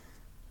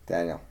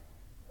Daniel.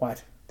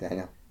 What?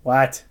 Daniel.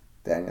 What?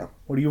 Daniel.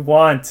 What do you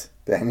want?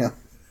 Daniel.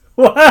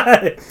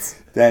 What?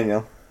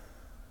 Daniel.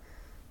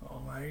 Oh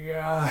my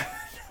god.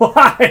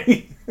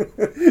 Why? Do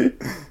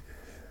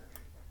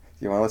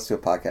you want to listen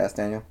to a podcast,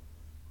 Daniel?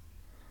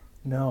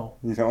 No.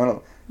 You don't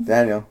want to...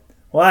 Daniel.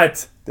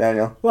 What?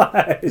 Daniel.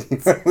 What? You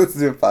want to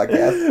listen to a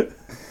podcast?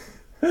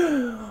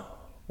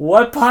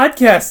 What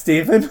podcast,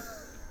 Stephen?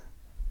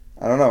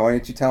 I don't know. Why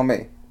don't you tell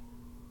me?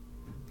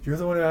 You're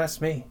the one who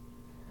asked me.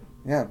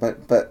 Yeah, but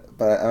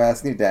I'm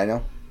asking you,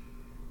 Daniel.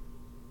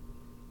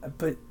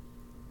 But...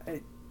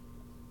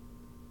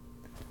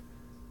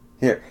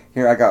 Here,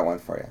 I got one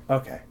for you.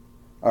 Okay.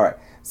 All right.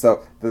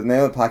 So the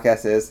name of the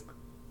podcast is...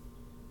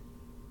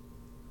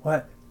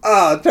 What?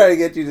 Oh, I'm trying to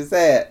get you to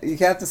say it. You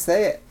have to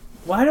say it.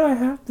 Why do I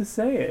have to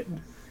say it?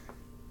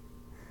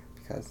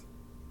 Because...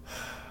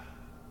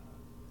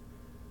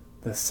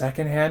 The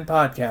Secondhand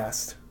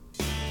Podcast.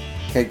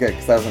 Okay, good,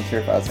 because I wasn't sure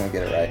if I was going to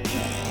get it right.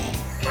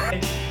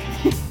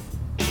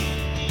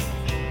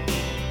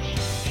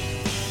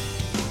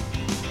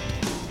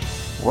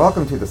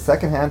 Welcome to the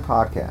Secondhand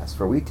Podcast,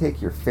 where we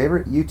take your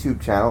favorite YouTube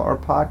channel or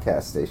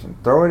podcast station,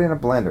 throw it in a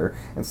blender,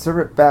 and serve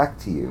it back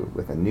to you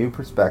with a new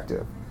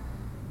perspective.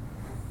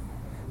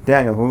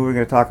 Daniel, who are we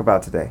going to talk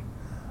about today?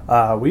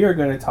 We are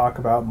going to talk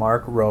about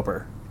Mark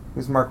Rober.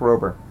 Who's Mark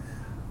Rober?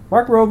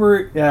 Mark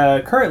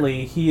Rober,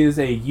 currently, he is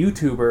a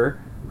YouTuber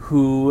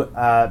who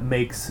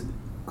makes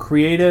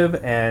creative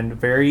and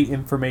very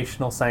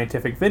informational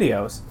scientific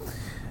videos.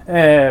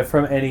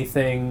 From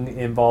anything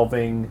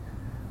involving,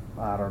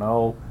 I don't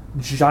know,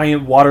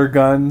 giant water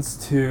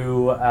guns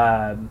to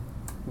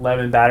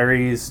lemon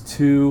batteries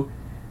to...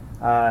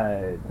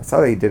 I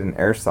saw that he did an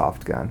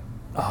airsoft gun.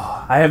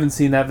 Oh, I haven't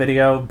seen that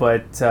video,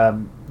 but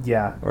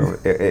yeah.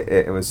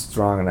 It was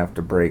strong enough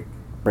to break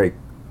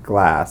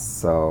glass,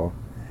 so...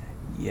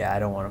 Yeah, I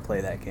don't want to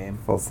play that game.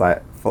 Full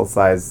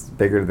size,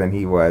 bigger than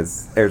he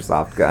was,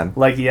 airsoft gun.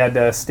 Like he had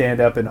to stand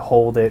up and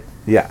hold it.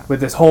 Yeah.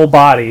 With his whole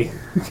body.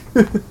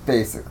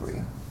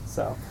 Basically.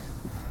 So,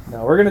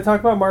 no, we're going to talk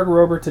about Mark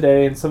Rober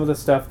today and some of the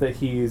stuff that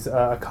he's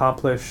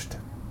accomplished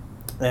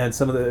and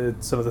some of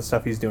the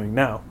stuff he's doing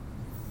now.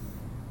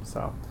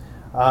 So,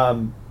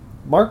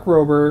 Mark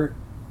Rober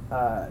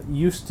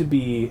used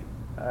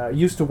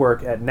to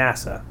work at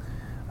NASA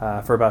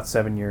for about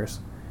 7 years,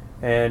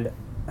 and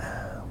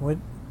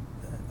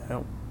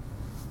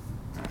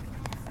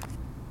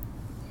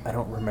I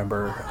don't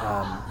remember.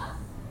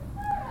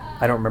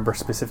 I don't remember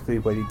specifically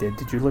what he did.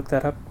 Did you look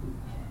that up?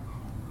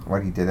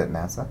 What he did at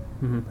NASA?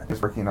 Mm-hmm. He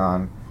was working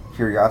on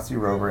Curiosity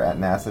rover at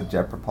NASA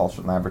Jet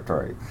Propulsion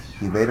Laboratory.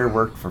 He later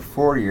worked for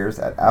 4 years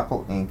at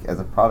Apple Inc. as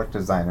a product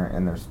designer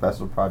in their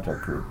special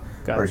project group,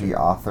 where he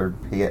authored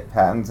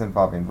patents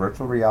involving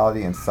virtual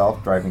reality and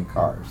self-driving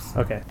cars.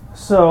 Okay.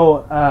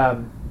 So,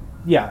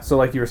 so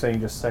like you were saying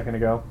just a second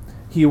ago,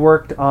 he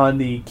worked on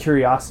the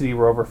Curiosity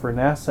rover for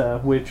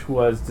NASA, which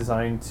was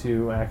designed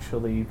to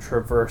actually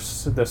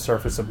traverse the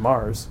surface of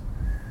Mars.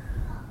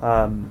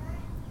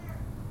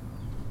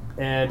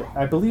 And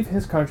I believe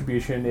his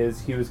contribution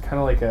is he was kind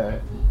of like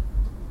a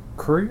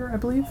courier, I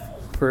believe,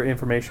 for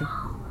information.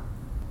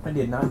 I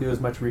did not do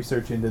as much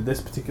research into this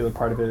particular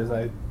part of it as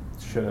I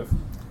should have.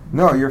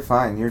 No, you're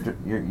fine.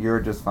 You're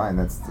just fine.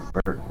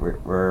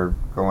 We're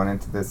going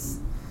into this,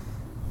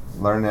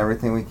 learning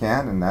everything we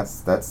can, and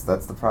that's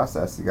the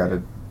process. You got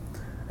to.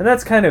 And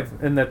that's kind of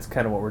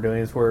what we're doing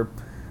is we're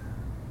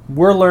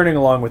learning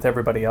along with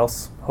everybody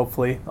else,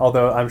 hopefully.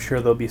 Although I'm sure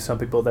there'll be some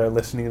people that are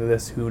listening to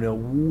this who know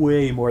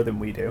way more than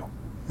we do.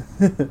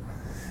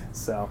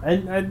 So,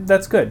 and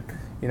that's good.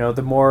 You know,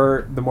 the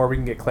more we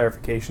can get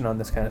clarification on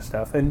this kind of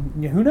stuff,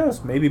 and who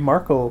knows, maybe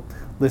Mark will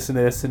listen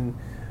to this and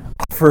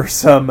offer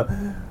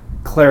some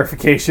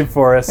clarification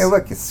for us. Hey,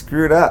 look, you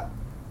screwed up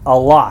a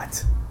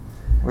lot.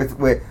 With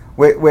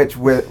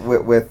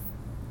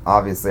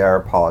obviously our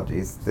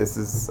apologies. This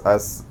is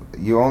us.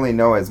 You only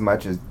know as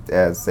much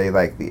as say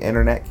like the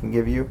internet can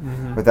give you,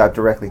 without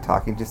directly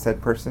talking to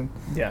said person.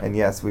 Yeah. And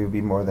yes, we would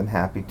be more than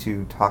happy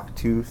to talk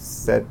to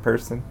said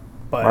person,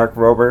 But Mark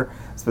Rober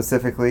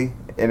specifically,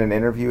 in an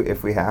interview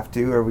if we have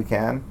to or we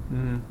can.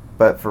 Mm-hmm.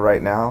 But for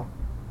right now,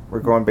 we're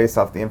going based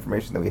off the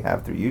information that we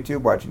have through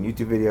YouTube, watching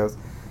YouTube videos,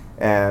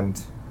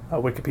 and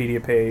a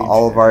Wikipedia page.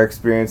 All of our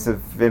experience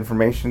of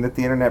information that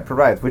the internet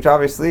provides, which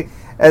obviously,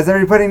 as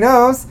everybody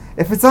knows,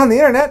 if it's on the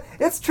internet,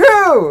 it's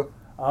true.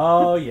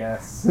 Oh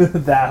yes,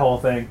 that whole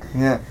thing.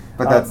 Yeah,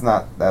 but that's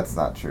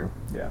not true.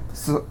 Yeah.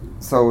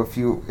 So if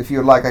you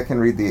would like, I can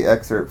read the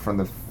excerpt from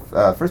the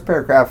first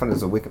paragraph on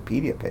is a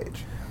Wikipedia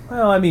page.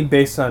 Well, I mean,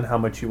 based on how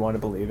much you want to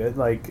believe it,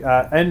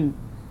 and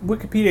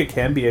Wikipedia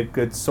can be a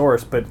good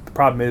source, but the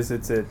problem is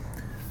it's a.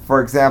 For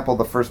example,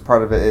 the first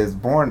part of it is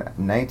born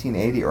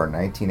 1980 or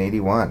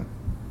 1981.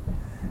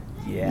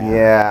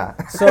 Yeah.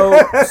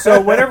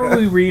 So whatever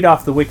we read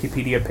off the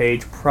Wikipedia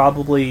page,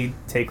 probably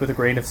take with a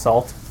grain of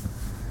salt.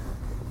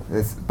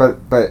 But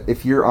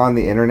if you're on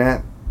the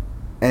internet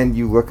and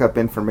you look up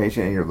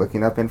information and you're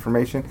looking up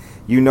information,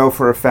 you know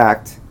for a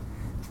fact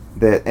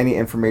that any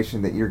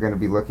information that you're going to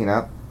be looking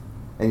up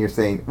and you're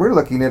saying, we're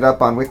looking it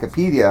up on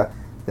Wikipedia,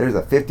 there's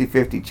a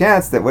 50-50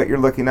 chance that what you're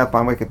looking up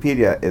on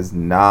Wikipedia is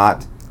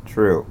not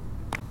true.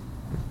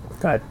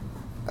 Good.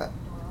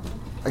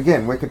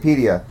 Again,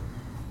 Wikipedia,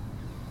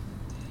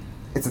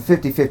 it's a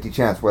 50-50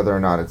 chance whether or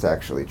not it's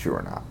actually true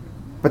or not.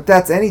 But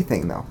that's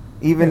anything, though.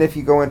 Even if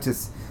you go into,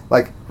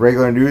 like,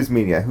 regular news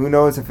media, who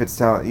knows if it's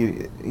telling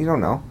you? You don't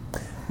know.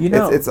 You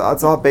know, it's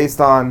all based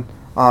on.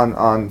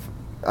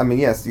 I mean,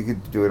 yes, you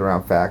could do it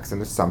around facts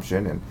and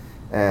assumption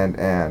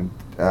and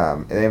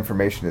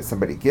information that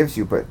somebody gives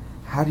you, but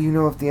how do you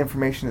know if the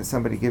information that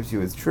somebody gives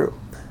you is true?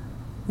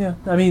 Yeah,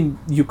 I mean,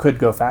 you could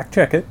go fact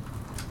check it.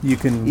 You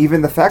can.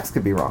 Even the facts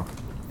could be wrong.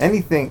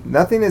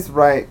 Nothing is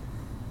right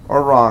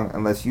or wrong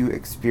unless you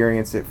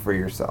experience it for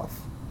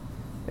yourself.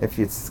 If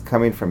it's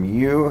coming from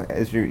you,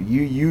 as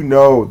you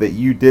know that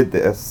you did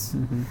this,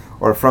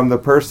 or from the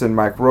person,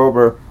 Mike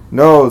Rober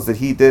knows that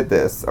he did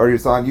this, or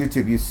it's on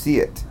YouTube, you see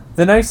it.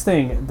 The nice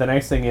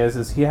thing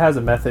is he has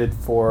a method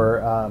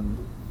for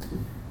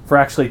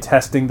actually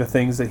testing the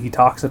things that he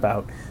talks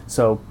about.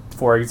 So,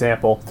 for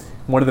example,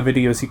 one of the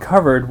videos he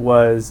covered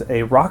was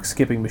a rock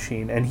skipping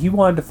machine, and he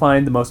wanted to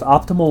find the most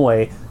optimal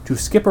way to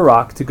skip a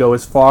rock to go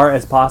as far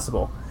as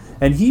possible.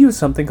 And he used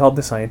something called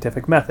the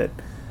scientific method.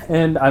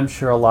 And I'm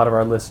sure a lot of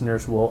our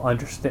listeners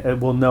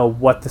will know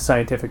what the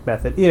scientific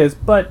method is,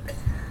 but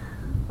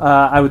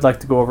I would like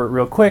to go over it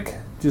real quick,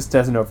 just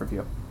as an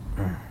overview.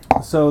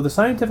 So the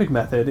scientific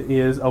method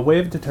is a way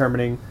of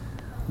determining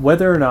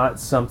whether or not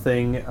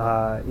something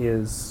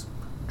is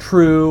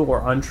true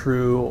or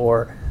untrue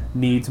or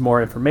needs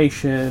more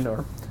information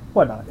or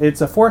whatnot.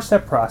 It's a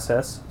 4-step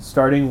process,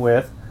 starting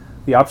with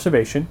the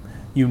observation.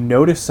 You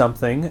notice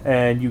something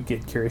and you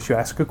get curious, you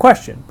ask a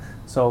question.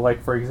 So,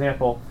 like, for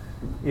example,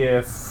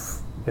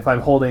 if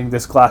I'm holding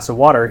this glass of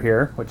water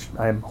here, which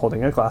I'm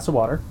holding a glass of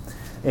water,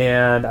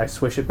 and I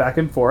swish it back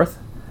and forth,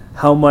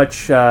 how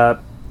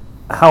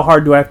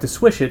hard do I have to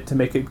swish it to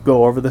make it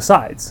go over the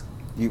sides?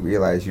 You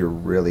realize you're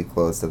really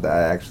close to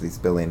that actually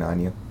spilling on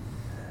you.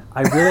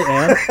 I really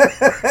am.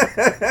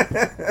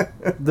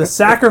 The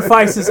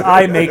sacrifices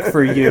I make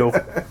for you.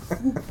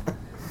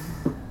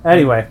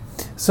 Anyway,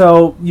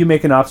 so you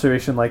make an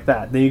observation like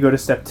that. Then you go to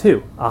step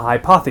 2, a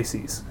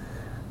hypothesis.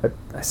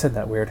 I said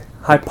that weird.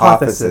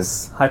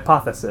 Hypothesis.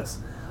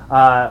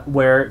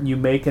 Where you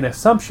make an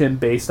assumption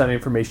based on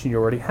information you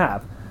already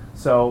have.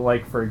 So,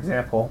 like, for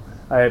example,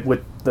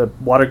 with the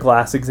water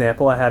glass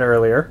example I had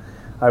earlier,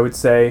 I would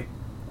say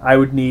I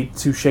would need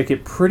to shake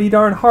it pretty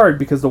darn hard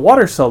because the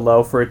water's so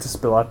low for it to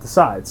spill out the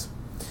sides.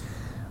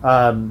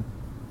 And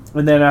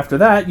then after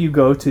that, you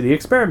go to the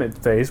experiment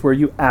phase where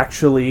you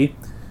actually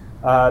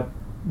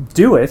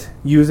do it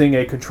using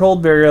a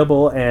controlled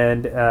variable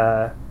and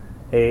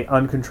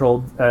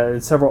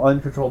several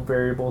uncontrolled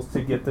variables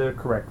to get the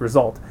correct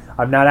result.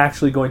 I'm not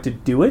actually going to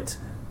do it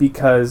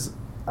because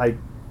I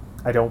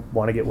don't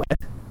want to get wet.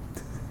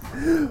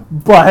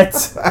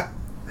 But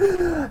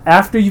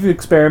after you've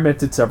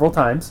experimented several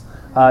times,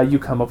 you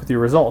come up with your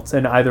results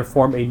and either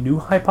form a new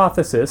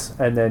hypothesis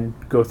and then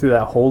go through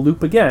that whole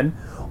loop again,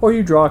 or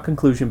you draw a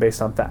conclusion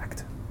based on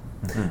fact.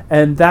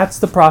 And that's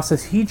the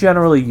process he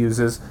generally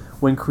uses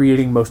when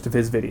creating most of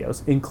his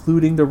videos,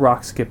 including the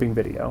rock skipping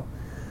video.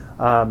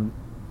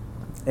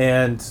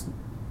 And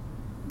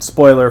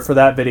spoiler for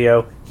that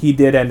video, he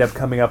did end up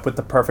coming up with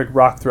the perfect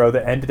rock throw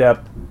that ended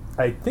up,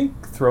 I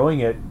think, throwing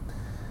it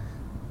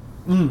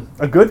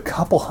a good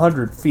couple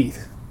hundred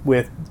feet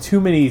with too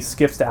many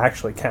skips to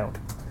actually count.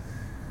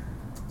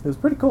 It was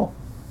pretty cool.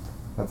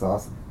 That's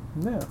awesome.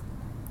 Yeah.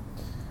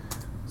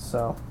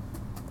 So,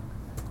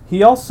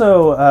 he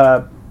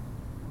also,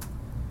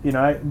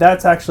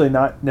 that's actually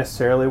not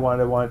necessarily what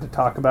I wanted to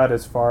talk about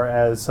as far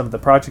as some of the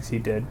projects he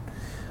did.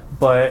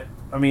 But,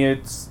 I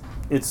mean,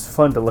 it's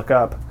fun to look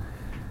up.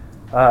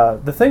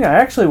 The thing I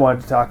actually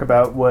wanted to talk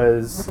about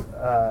was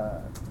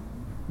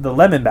the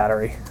lemon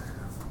battery.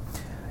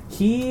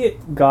 He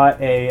got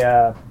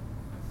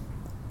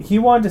he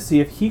wanted to see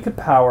if he could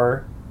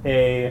power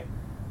I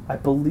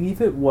believe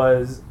it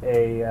was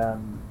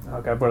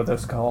what are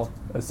those called?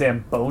 A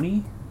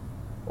Zamboni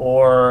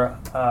or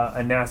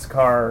a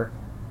NASCAR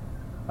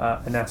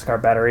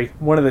battery,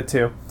 one of the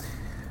two.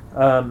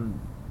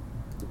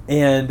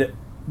 And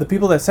the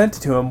people that sent it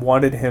to him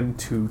wanted him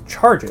to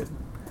charge it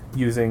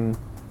using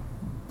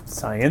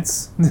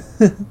science.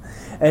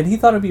 And he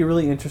thought it'd be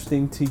really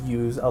interesting to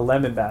use a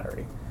lemon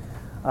battery.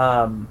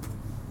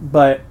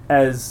 But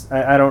as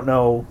I don't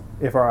know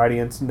if our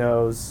audience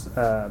knows,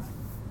 how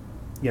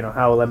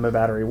a lemon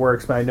battery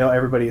works, but I know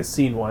everybody has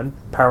seen one,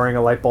 powering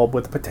a light bulb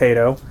with a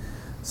potato.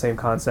 Same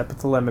concept with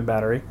the lemon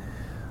battery.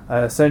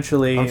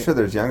 Essentially, I'm sure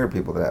there's younger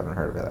people that haven't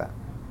heard of that.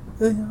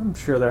 I'm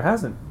sure there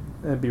hasn't.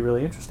 It'd be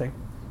really interesting.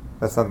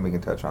 That's something we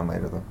can touch on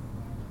later, though.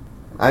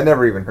 I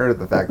never even heard of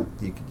the fact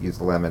that you could use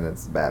a lemon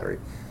as a battery.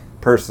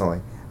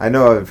 Personally, I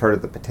know I've heard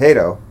of the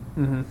potato,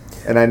 and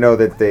I know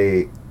that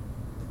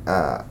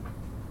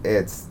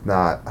it's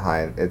not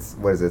high.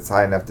 It's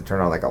high enough to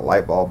turn on like a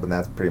light bulb, and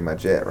that's pretty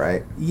much it,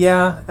 right?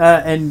 Yeah,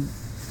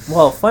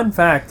 fun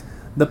fact: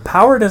 the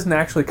power doesn't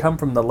actually come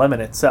from the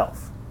lemon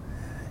itself.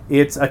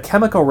 It's a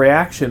chemical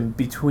reaction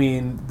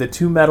between the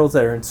two metals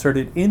that are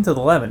inserted into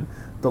the lemon.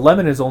 The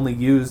lemon is only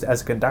used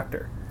as a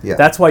conductor. Yeah.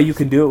 That's why you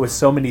can do it with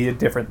so many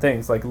different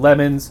things, like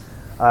lemons.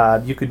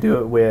 You could do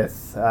it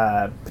with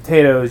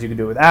potatoes. You can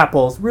do it with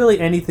apples. Really,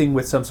 anything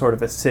with some sort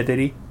of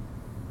acidity.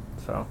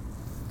 So.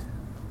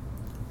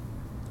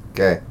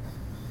 Okay.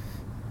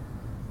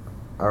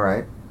 All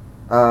right.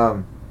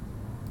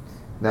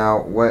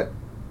 Now,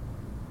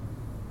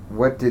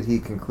 what did he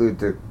conclude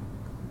to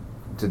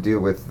do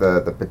with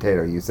the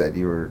potato? You said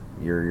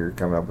you're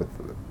coming up with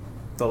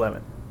the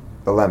lemon.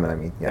 The lemon, I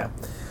mean, yeah.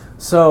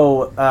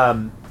 So,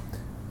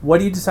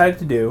 what he decided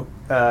to do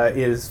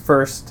is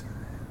first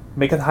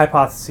make a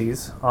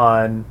hypothesis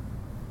on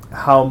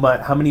how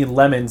many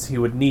lemons he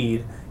would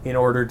need in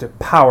order to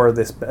power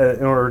this,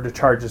 in order to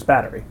charge this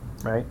battery,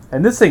 right?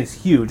 And this thing's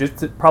huge.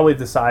 It's probably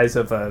the size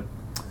of a.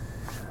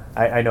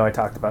 I know I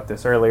talked about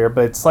this earlier,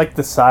 but it's like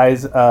the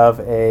size of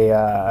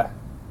a.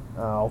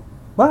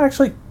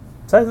 Actually,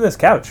 size of this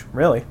couch,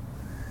 really.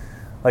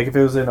 Like if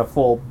it was in a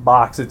full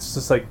box, it's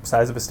just like the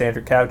size of a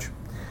standard couch.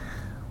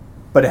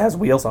 But it has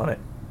wheels on it.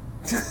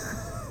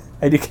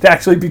 And it can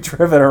actually be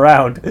driven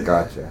around.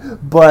 Gotcha.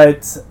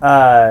 But,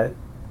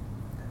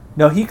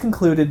 no, he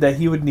concluded that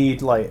he would need,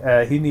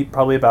 he'd need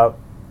probably about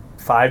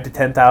 5,000 to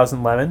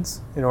 10,000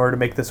 lemons in order to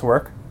make this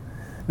work.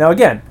 Now,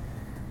 again,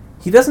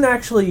 he doesn't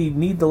actually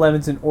need the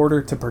lemons in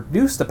order to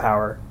produce the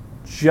power,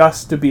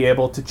 just to be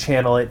able to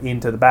channel it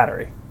into the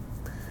battery.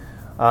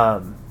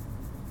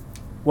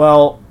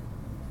 Well,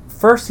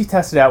 first he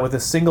tested out with a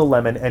single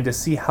lemon and to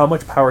see how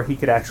much power he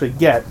could actually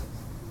get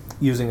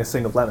using a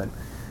single lemon.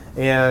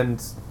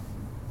 And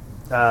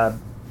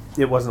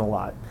it wasn't a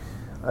lot.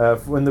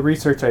 When the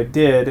research I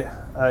did,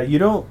 you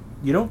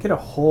don't get a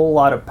whole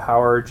lot of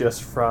power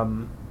just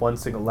from one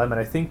single lemon.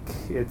 I think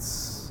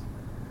it's,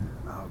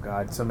 oh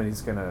god,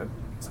 somebody's gonna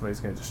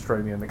destroy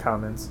me in the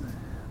comments.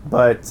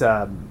 But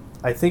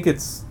I think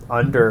it's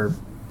under,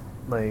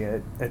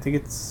 I think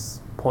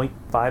it's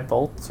 0.5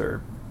 volts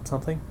or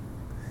something.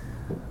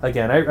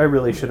 Again, I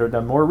really should have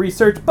done more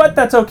research, but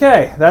that's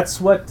okay. That's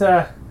what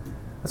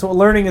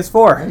learning is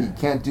for. You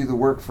can't do the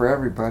work for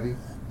everybody.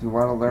 If you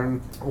want to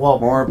learn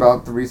more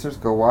about the research,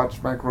 go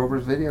watch Mike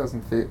Rober's videos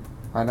and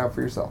find out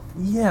for yourself.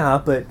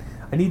 Yeah, but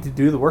I need to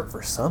do the work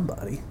for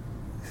somebody.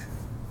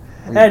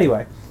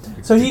 Anyway,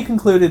 so he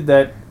concluded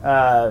that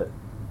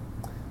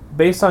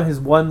based on his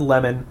one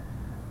lemon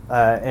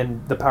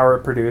and the power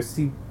it produced,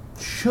 he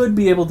should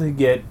be able to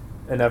get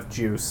enough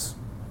juice,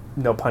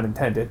 no pun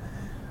intended,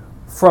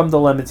 from the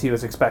lemons he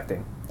was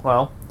expecting.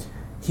 Well,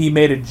 he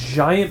made a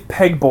giant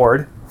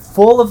pegboard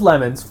full of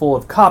lemons, full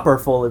of copper,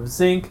 full of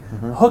zinc,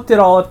 hooked it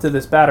all up to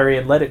this battery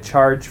and let it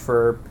charge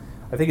for,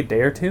 I think, a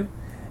day or two.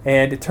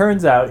 And it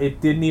turns out it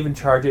didn't even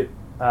charge it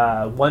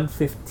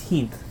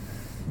 1/15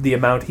 the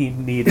amount he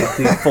needed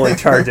to fully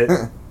charge it.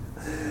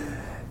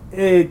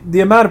 The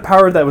amount of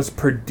power that was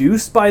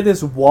produced by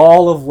this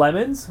wall of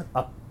lemons,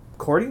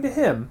 according to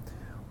him,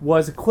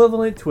 was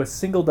equivalent to a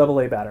single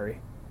AA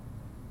battery.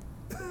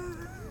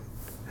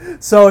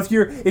 So if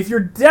you're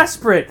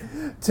desperate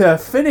to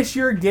finish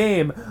your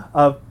game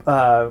of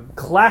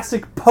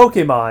classic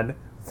Pokemon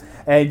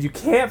and you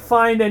can't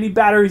find any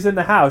batteries in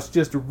the house,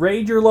 just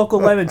raid your local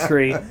lemon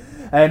tree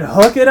and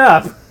hook it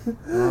up,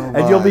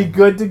 and you'll be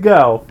good to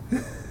go.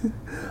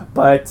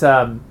 But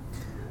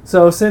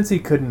so since he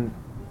couldn't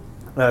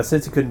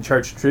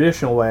charge the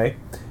traditional way,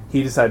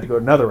 he decided to go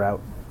another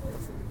route.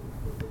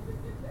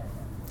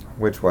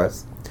 Which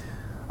was?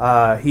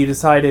 He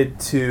decided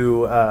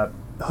to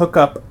hook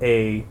up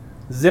a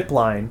zip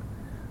line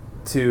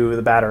to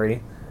the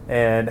battery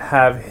and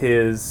have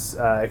his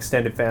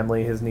extended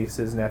family, his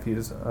nieces,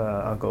 nephews,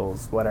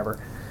 uncles, whatever,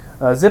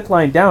 zip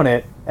line down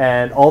it,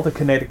 and all the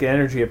kinetic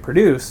energy it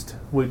produced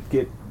would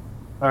get,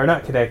 or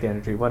not kinetic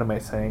energy, what am I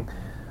saying?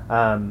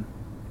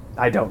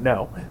 I don't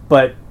know.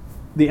 But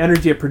the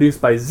energy it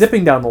produced by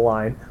zipping down the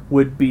line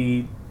would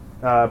be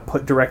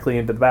put directly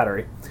into the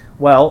battery.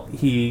 Well,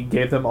 he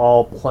gave them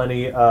all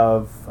plenty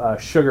of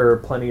sugar,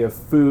 plenty of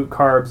food,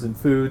 carbs and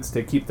foods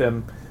to keep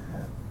them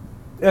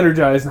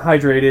energized and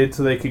hydrated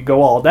so they could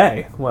go all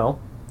day. Well,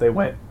 they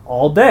went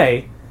all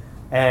day,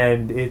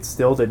 and it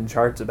still didn't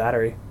charge the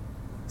battery.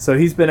 So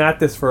he's been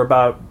at this for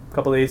about a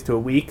couple days to a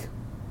week.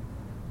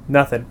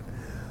 Nothing.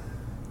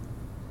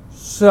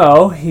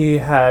 So he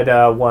had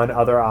one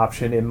other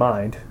option in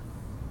mind.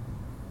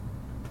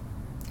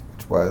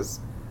 Which was?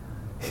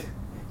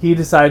 He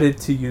decided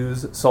to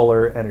use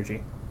solar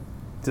energy.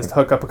 Just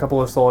hook up a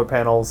couple of solar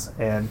panels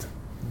and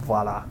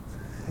voila.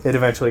 It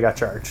eventually got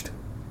charged.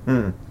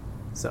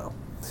 So.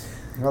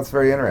 Well, that's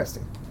very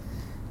interesting.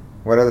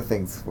 What other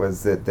things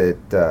was it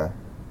that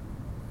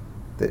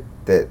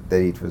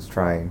each was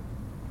trying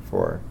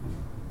for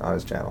on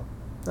his channel?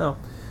 Oh.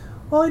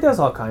 Well, he does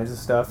all kinds of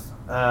stuff.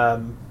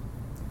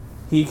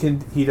 He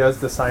does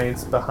the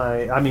science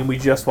behind, I mean, we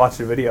just watched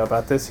a video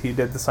about this. He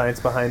did the science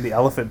behind the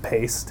elephant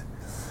paste.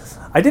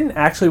 I didn't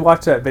actually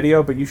watch that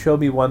video, but you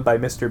showed me one by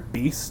Mr.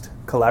 Beast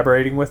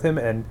collaborating with him,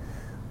 and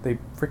they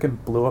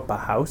freaking blew up a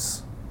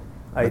house.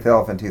 With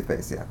elephant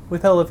toothpaste, yeah.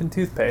 With elephant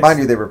toothpaste. Mind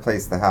you, they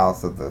replaced the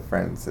house of the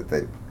friends that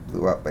they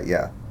blew up, but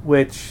yeah.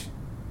 Which,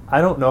 I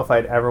don't know if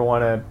I'd ever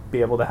want to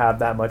be able to have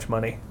that much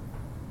money.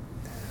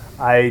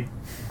 I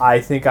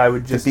think I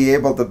would just... To be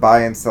able to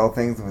buy and sell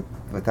things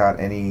without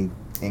any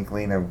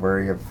inkling of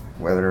worry of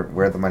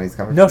where the money's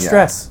coming from. No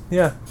stress,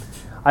 yeah.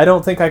 I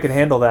don't think I could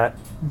handle that.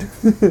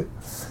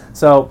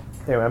 So,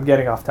 anyway, I'm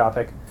getting off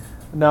topic.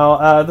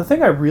 Now, the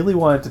thing I really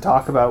wanted to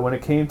talk about when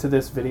it came to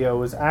this video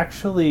was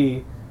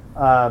actually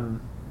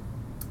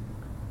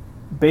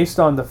based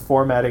on the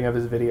formatting of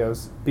his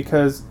videos,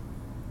 because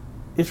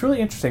it's really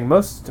interesting.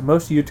 Most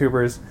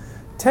YouTubers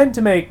tend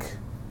to make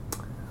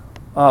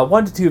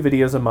 1 to 2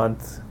 videos a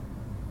month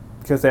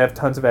because they have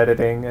tons of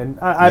editing, and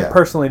I've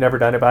personally never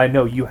done it, but I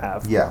know you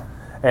have. Yeah.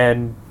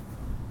 And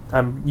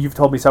you've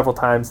told me several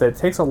times that it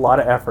takes a lot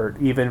of effort,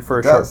 even for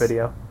a short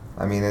video.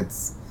 I mean, it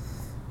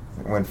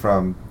went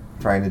from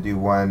trying to do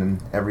one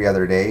every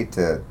other day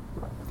to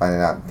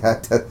finding out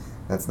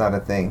that's not a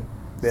thing.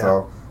 Yeah.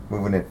 So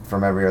moving it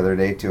from every other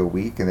day to a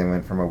week, and then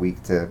went from a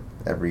week to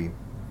every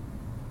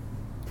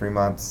 3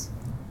 months,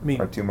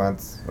 or 2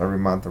 months, every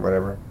month or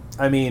whatever.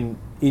 I mean,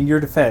 in your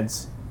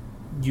defense,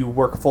 you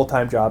work a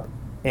full-time job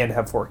and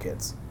have 4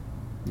 kids.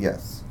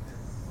 Yes.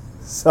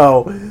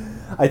 So,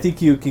 I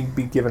think you can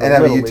be given and a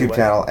little have a YouTube leeway.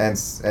 channel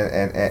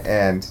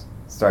and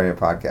starting a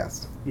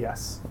podcast.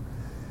 Yes.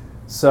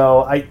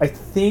 So, I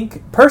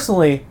think,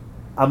 personally,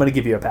 I'm going to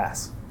give you a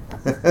pass.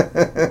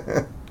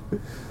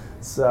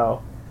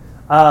 So,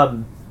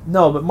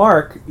 no, but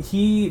Mark,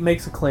 he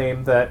makes a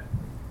claim that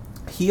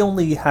he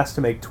only has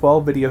to make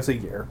 12 videos a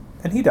year,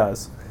 and he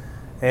does.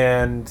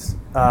 And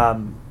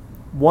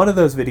one of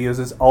those videos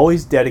is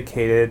always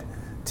dedicated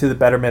to the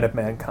betterment of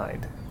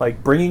mankind,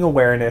 like bringing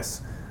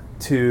awareness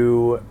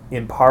to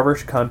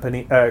impoverished countries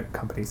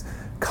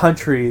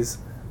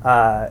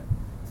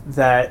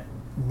that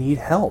need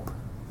help.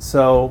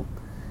 So,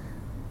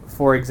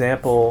 for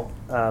example,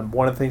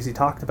 one of the things he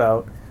talked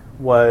about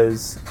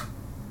was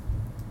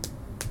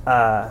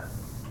a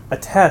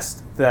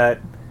test that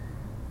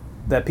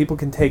people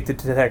can take to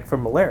detect for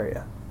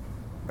malaria,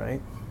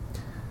 right?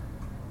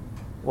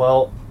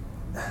 Well,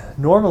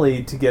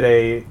 normally to get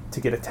a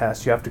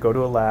test, you have to go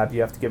to a lab,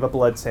 you have to give a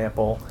blood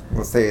sample.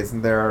 We'll say,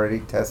 isn't there already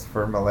tests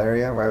for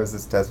malaria? Why would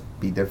this test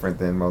be different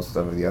than most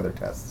of the other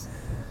tests?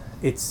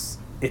 It's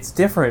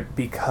different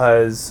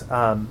because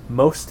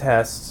most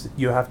tests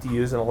you have to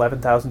use an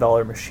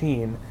 $11,000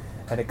 machine,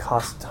 and it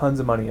costs tons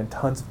of money and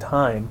tons of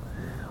time.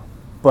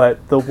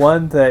 But the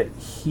one that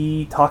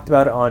he talked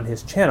about on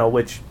his channel,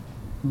 which,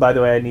 by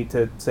the way, I need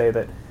to say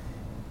that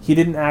he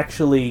didn't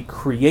actually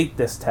create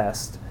this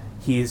test.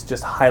 He's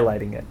just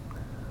highlighting it.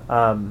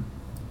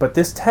 But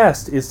this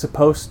test is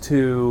supposed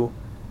to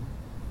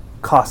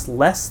cost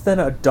less than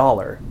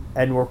 $1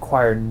 and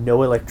require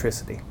no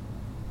electricity.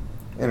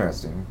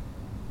 Interesting.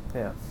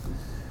 Yeah.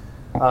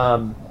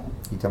 Can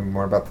you tell me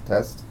more about the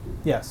test?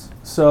 Yes.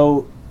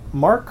 So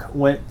Mark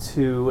went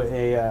to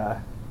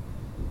the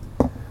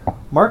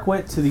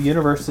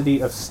University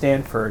of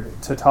Stanford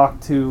to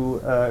talk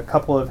to a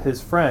couple of his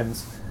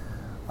friends,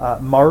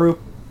 Maru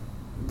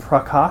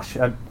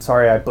Prakash, I'm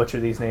sorry I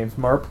butchered these names,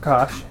 Maru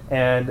Prakash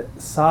and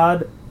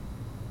Saad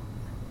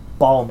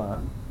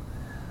Balma,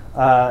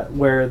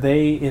 where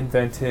they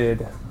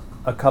invented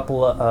a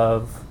couple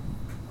of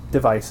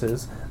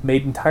devices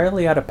made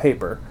entirely out of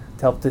paper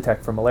to help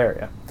detect for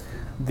malaria.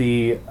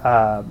 The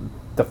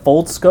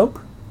fold scope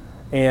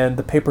and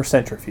the paper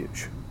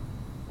centrifuge.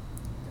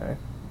 Okay.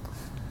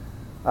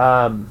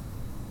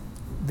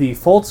 The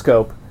fold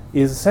scope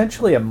is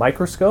essentially a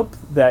microscope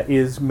that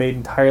is made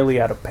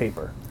entirely out of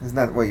paper. Isn't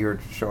that what you were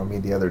showing me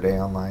the other day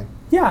online?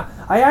 Yeah,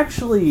 I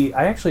actually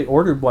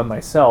ordered one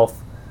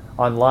myself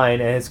online,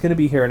 and it's going to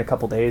be here in a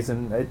couple days,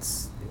 and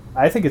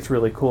I think it's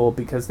really cool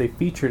because they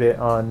featured it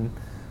on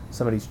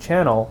somebody's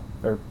channel,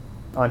 or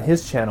on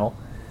his channel,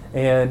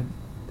 and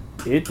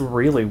it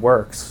really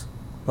works.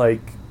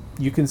 Like,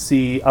 you can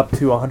see up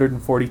to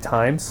 140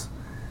 times,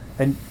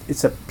 and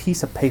it's a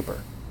piece of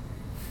paper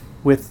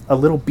with a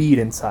little bead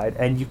inside,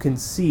 and you can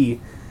see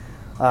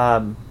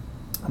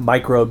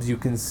microbes, you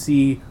can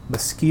see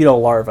mosquito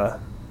larvae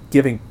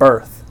giving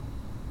birth.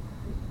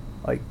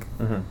 Like,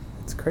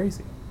 It's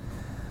crazy.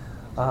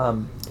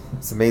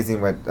 It's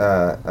amazing what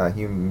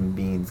human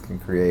beings can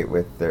create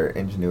with their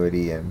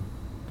ingenuity and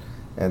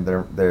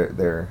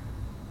their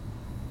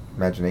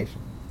imagination.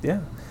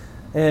 Yeah,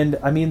 and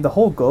I mean the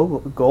whole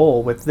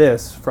goal with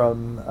this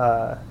from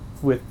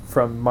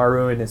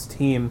Maru and his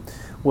team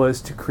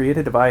was to create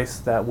a device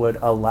that would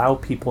allow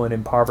people in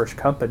impoverished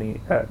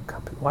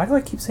why do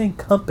I keep saying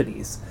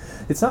companies?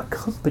 It's not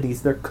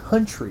companies; they're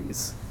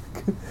countries.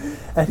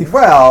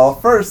 Well,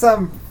 from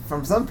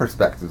some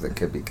perspectives, it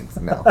could be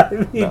no.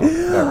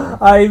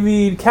 I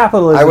mean,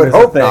 capitalism. I would is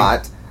hope a thing.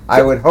 not.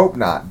 I would hope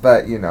not,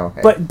 but you know.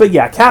 Hey. But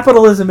yeah,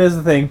 capitalism is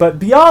the thing. But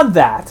beyond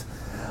that,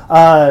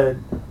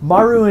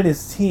 Maru and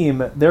his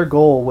team, their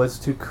goal was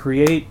to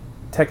create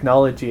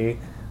technology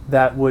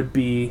that would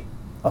be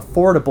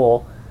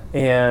affordable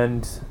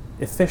and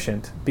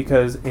efficient,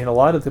 because in a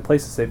lot of the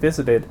places they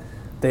visited,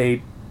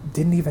 they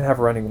didn't even have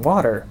running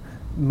water,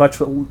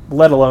 much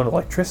let alone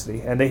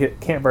electricity, and they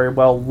can't very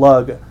well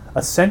lug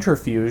a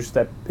centrifuge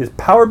that is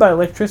powered by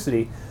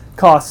electricity,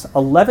 costs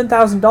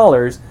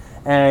 $11,000,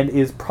 and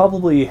is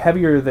probably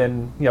heavier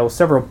than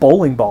several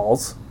bowling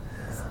balls.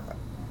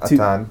 A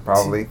ton,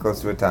 probably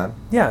close to a ton.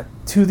 Yeah,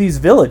 to these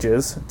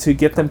villages to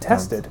get them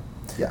tested.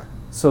 Yeah.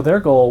 So their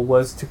goal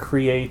was to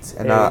create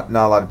and not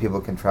a lot of people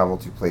can travel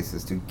to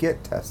places to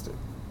get tested.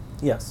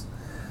 Yes.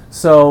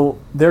 So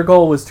their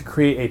goal was to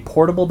create a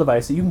portable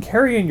device that you can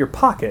carry in your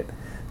pocket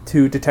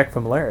to detect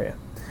for malaria.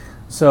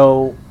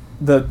 So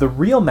the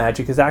real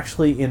magic is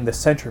actually in the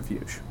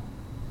centrifuge.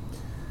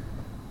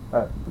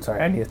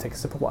 Sorry, I need to take a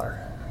sip of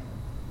water.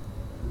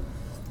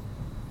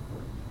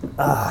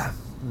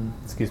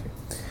 Excuse me.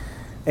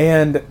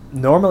 And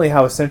normally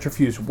how a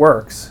centrifuge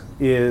works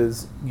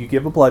is you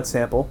give a blood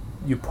sample,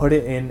 you put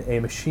it in a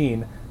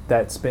machine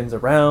that spins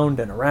around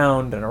and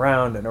around and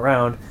around and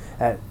around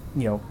at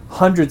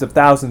hundreds of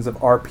thousands of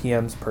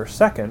RPMs per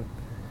second,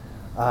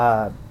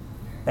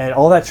 and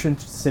all that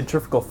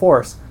centrifugal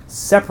force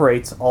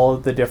separates all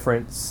of the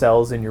different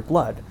cells in your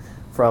blood,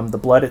 from the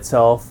blood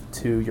itself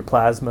to your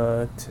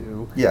plasma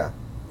to yeah.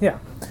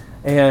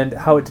 And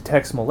how it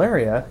detects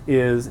malaria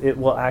is it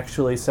will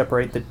actually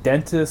separate the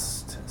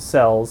densest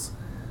cells,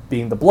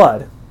 being the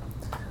blood,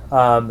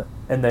 and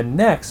then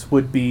next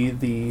would be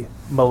the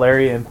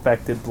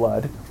malaria-infected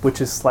blood,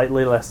 which is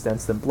slightly less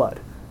dense than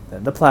blood,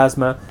 then the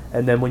plasma,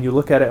 and then when you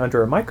look at it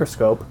under a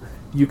microscope,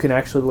 you can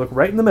actually look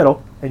right in the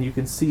middle, and you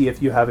can see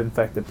if you have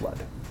infected blood.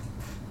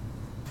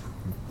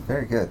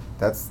 Very good.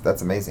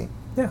 That's amazing.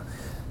 Yeah.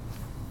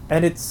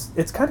 And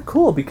it's kind of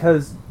cool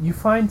because you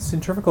find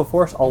centrifugal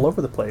force all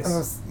over the place. I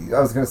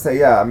was going to say,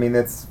 yeah, I mean,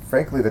 it's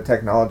frankly the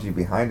technology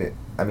behind it.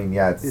 I mean,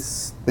 yeah,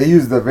 they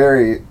use the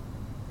very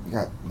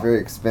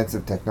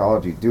expensive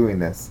technology doing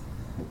this,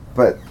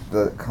 but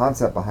the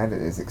concept behind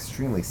it is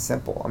extremely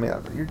simple. I mean,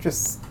 you're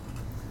just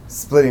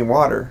splitting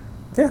water.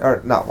 Yeah.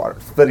 Or not water,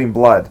 splitting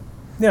blood.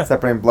 Yeah.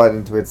 Separating blood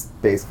into its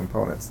base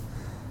components.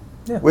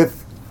 Yeah.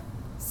 With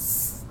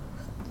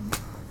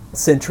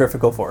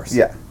centrifugal force.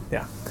 Yeah.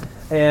 Yeah.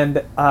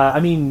 And I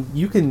mean,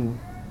 you can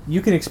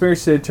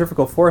experience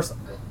centrifugal force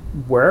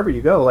wherever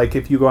you go. Like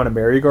if you go on a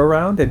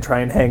merry-go-round and try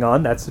and hang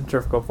on, that's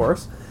centrifugal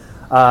force.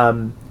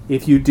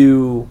 If you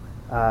do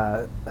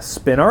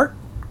spin art,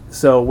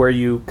 so where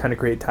you kind of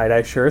create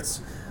tie-dye shirts.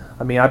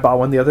 I mean, I bought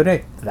one the other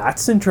day.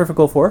 That's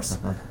centrifugal force.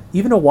 Uh-huh.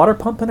 Even a water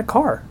pump in a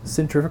car,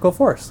 centrifugal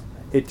force.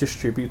 It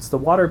distributes the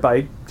water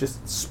by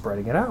just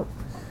spreading it out.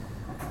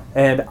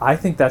 And I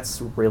think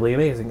that's really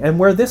amazing. And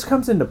where this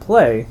comes into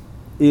play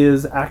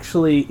is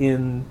actually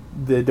in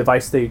the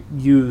device they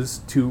use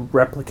to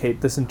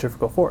replicate the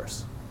centrifugal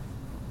force.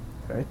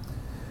 Okay.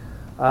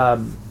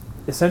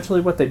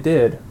 Essentially what they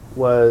did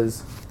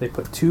was they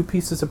put two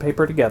pieces of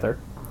paper together,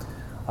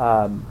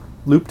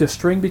 looped a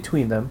string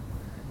between them,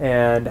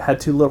 and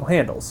had two little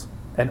handles.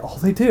 And all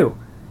they do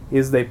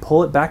is they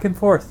pull it back and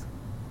forth,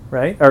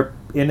 right? Or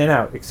in and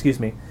out, excuse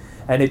me.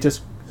 And it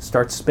just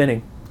starts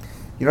spinning.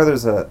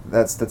 There's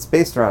that's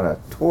based around a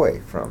toy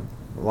from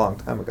a long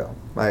time ago.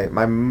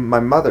 My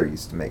mother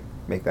used to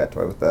make that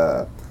toy with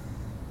a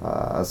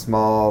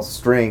small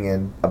string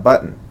and a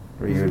button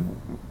where you would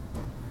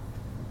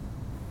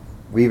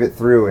weave it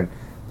through and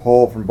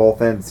pull from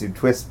both ends. You'd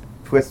twist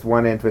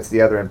one end, twist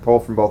the other, and pull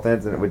from both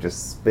ends, and it would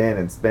just spin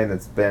and spin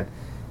and spin.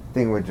 The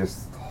thing would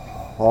just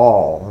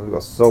haul. It would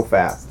go so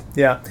fast.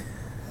 Yeah.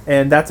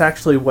 And that's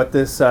actually what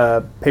this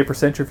paper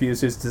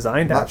centrifuge is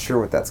designed at. I'm not sure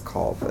what that's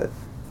called, but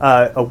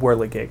a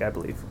whirligig, I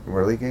believe.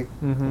 Whirligig?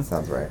 Mm-hmm. That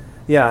sounds right.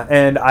 Yeah,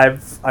 and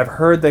I've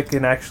heard that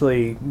can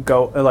actually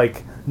go,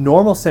 like,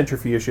 normal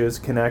centrifuges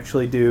can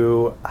actually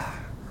do,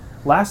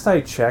 last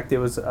I checked, it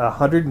was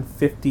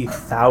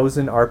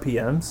 150,000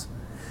 RPMs.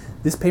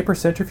 This paper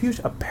centrifuge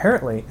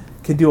apparently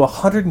can do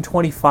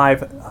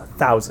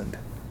 125,000.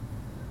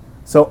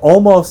 So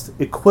almost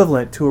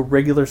equivalent to a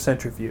regular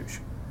centrifuge.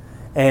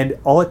 And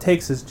all it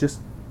takes is just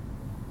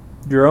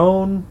your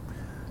own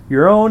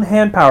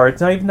hand power.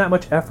 It's not even that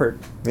much effort.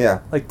 Yeah.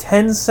 Like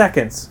 10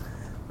 seconds.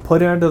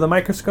 Put it under the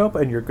microscope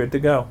and you're good to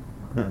go.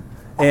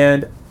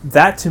 And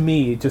that to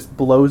me just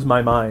blows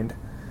my mind.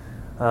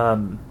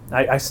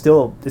 I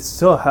still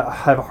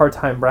have a hard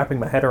time wrapping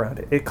my head around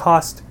it. It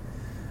cost,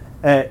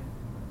 at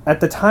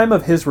the time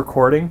of his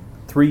recording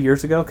 3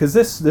 years ago, because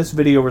this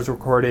video was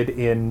recorded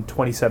in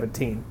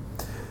 2017.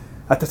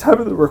 At the time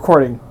of the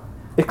recording,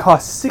 it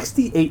cost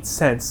 68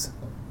 cents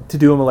to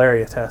do a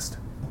malaria test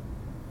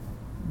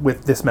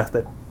with this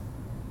method.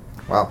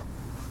 Wow.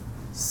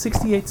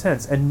 68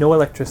 cents and no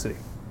electricity.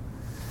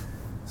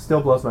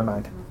 Still blows my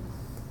mind.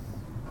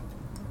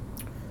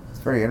 It's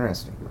very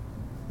interesting.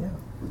 Yeah.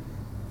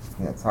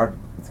 Yeah, it's hard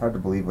to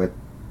believe what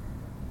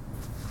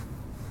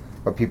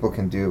people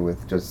can do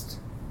with just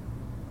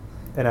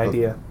an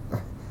idea.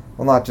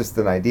 Well, not just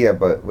an idea,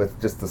 but with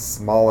just the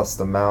smallest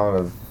amount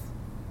of,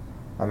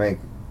 I mean,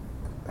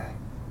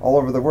 all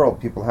over the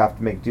world, people have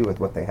to make do with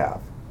what they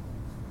have.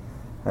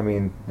 I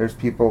mean, there's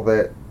people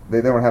that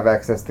they don't have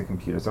access to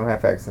computers, they don't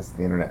have access to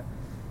the internet.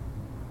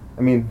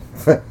 I mean,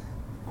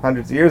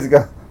 hundreds of years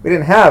ago, we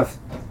didn't have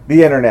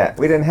the internet.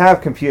 We didn't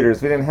have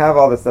computers. We didn't have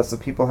all this stuff, so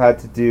people had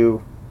to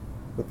do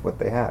with what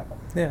they had.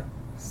 Yeah.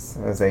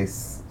 As they,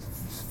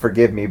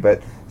 forgive me,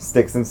 but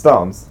sticks and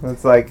stones.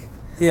 It's like,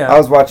 yeah. I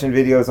was watching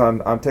videos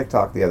on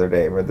TikTok the other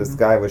day where this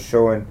guy was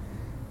showing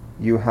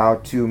you how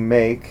to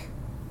make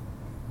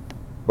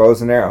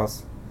bows and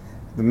arrows.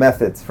 The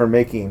methods for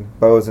making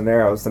bows and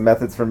arrows, the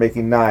methods for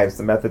making knives,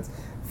 the methods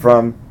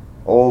from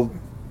old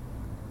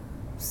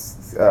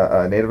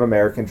Native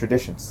American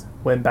traditions.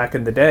 When back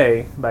in the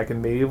day, back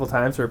in medieval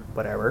times or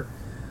whatever,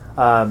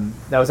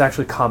 that was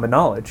actually common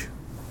knowledge.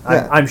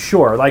 Yeah. I'm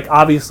sure. Like,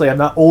 obviously, I'm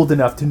not old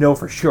enough to know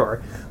for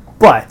sure,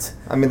 but...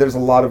 I mean, there's a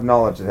lot of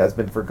knowledge that has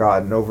been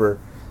forgotten over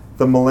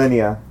the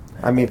millennia.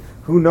 I mean,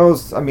 who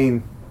knows,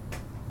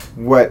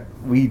 what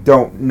we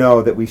don't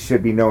know that we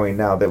should be knowing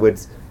now that would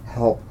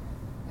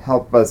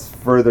help us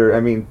further,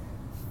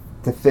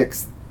 to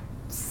fix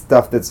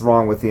stuff that's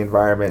wrong with the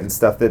environment and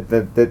stuff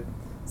that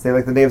say,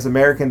 like the Native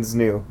Americans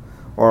knew,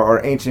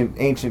 or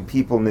ancient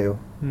people knew.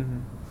 Mm-hmm.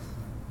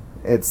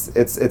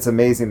 It's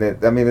amazing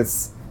that,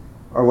 it's,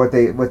 or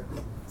what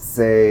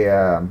say,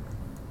 I'm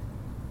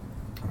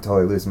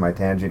totally losing my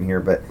tangent here,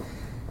 but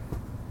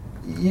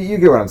you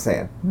get what I'm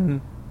saying. Mm-hmm.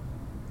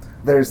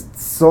 There's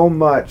so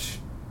much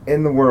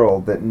in the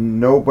world that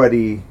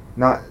nobody,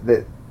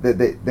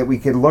 that we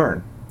could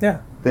learn.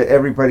 Yeah. That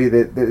everybody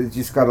that you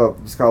just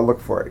gotta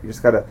look for it.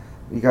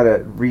 You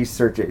gotta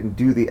research it and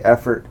do the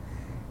effort.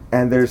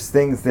 And there's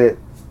things that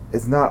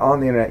is not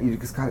on the internet. You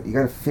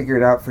gotta figure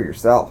it out for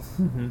yourself.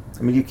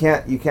 Mm-hmm. You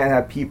can't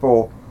have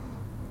people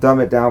dumb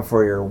it down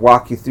for you or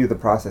walk you through the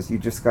process. You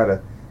just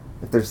gotta,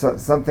 if there's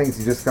some things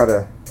you just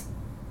gotta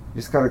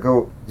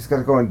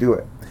go and do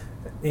it.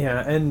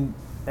 Yeah, and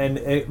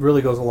it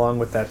really goes along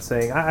with that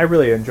saying. I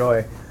really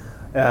enjoy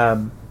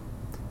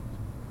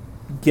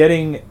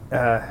getting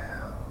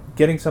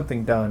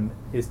something done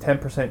is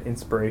 10%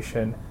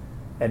 inspiration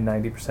and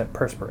 90%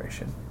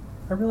 perspiration.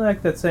 I really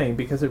like that saying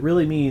because it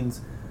really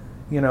means,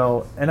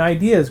 an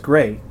idea is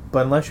great,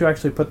 but unless you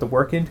actually put the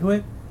work into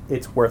it,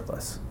 it's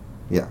worthless.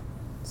 Yeah.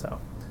 So.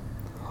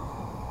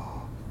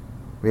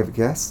 We have a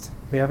guest?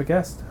 We have a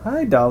guest.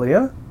 Hi,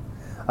 Dahlia.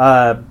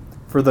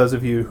 For those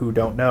of you who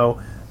don't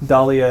know,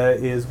 Dahlia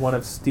is one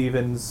of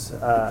Steven's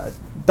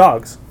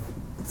dogs.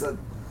 It's a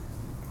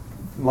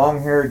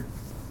long-haired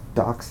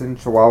Dachshund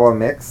Chihuahua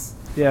mix.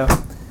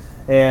 Yeah.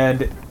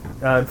 And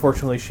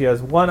unfortunately, she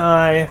has one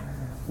eye,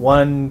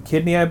 one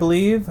kidney, I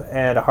believe,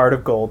 and a heart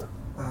of gold.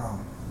 Oh,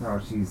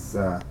 no, she's,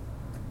 yeah,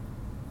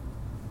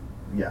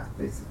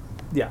 basically.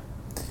 Yeah.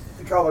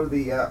 We call her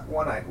the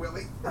one-eyed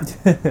Willie.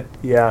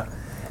 Yeah.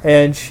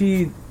 And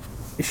she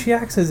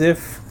acts as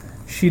if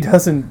she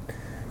doesn't...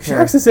 She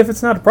acts as if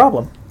it's not a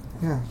problem.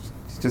 Yeah.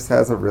 She just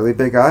has a really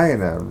big eye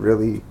and a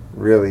really,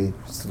 really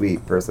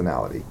sweet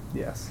personality.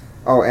 Yes.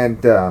 Oh,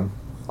 and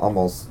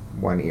almost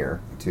one ear,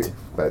 too.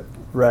 But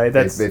right,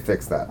 that's... They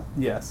fixed that.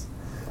 Yes.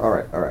 All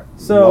right.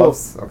 So...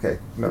 Okay.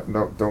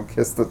 No, don't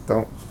kiss the...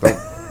 Don't...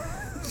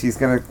 She's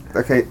gonna...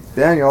 Okay,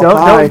 Daniel,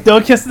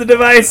 Don't kiss the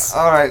device!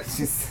 All right,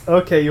 she's...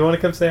 Okay, you want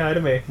to come say hi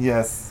to me?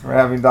 Yes, we're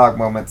having dog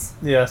moments.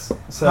 Yes.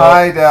 So,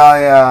 hi,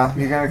 Dahlia.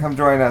 You're going to come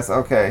join us.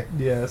 Okay.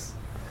 Yes.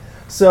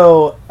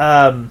 So,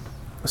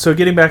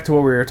 getting back to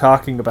what we were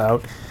talking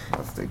about.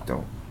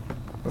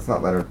 Let's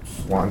not let her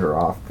wander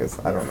off, because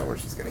I don't know where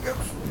she's going to go.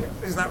 Yeah,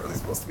 she's not really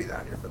supposed to be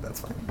down here, but that's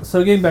fine.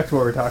 So, getting back to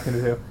what we were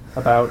talking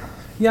about.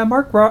 Yeah,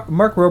 Mark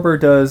Rober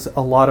does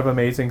a lot of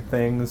amazing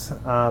things.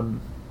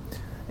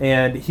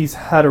 And he's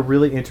had a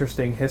really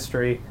interesting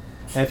history.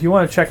 And if you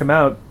want to check him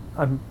out,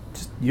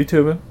 just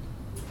YouTube him.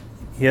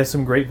 He has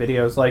some great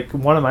videos. Like,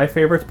 one of my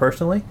favorites,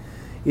 personally,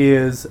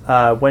 is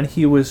when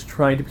he was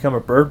trying to become a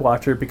bird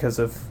watcher because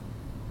of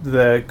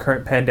the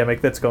current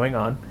pandemic that's going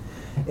on.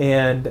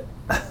 And...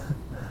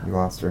 You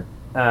lost her.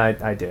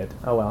 I did.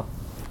 Oh, well.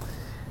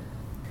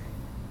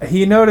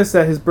 He noticed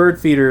that his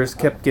bird feeders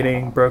kept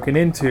getting broken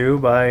into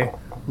by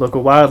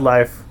local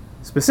wildlife.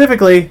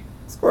 Specifically...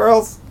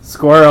 Squirrels!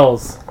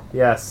 Squirrels,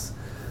 yes.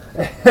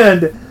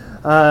 And...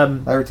 Did I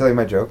ever tell you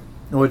my joke?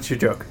 What's your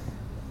joke?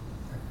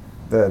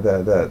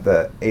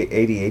 The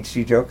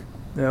ADHD joke?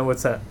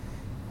 What's that?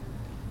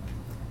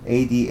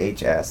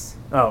 ADHS.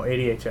 Oh,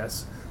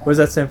 ADHS. What does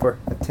that stand for?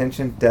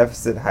 Attention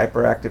Deficit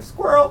Hyperactive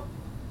Squirrel.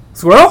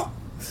 Squirrel?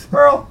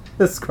 Squirrel.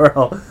 The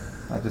squirrel.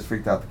 I just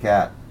freaked out the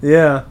cat.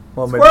 Yeah.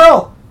 Well,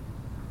 Squirrel!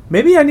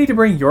 Maybe I need to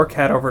bring your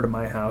cat over to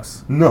my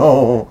house.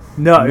 No.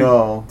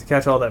 To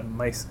catch all that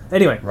mice.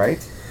 Anyway.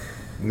 Right?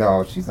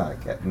 No, she's not a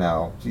cat.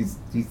 No. She's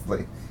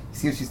like... You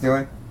see what she's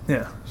doing?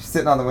 Yeah. She's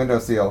sitting on the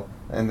windowsill,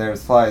 and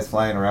there's flies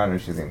flying around her.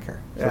 She doesn't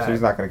care. So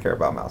she's not going to care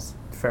about mouse.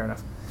 Fair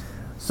enough.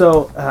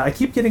 So, I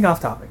keep getting off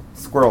topic.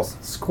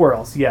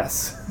 Squirrels,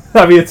 yes.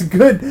 I mean, it's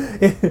good.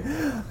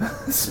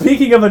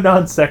 Speaking of a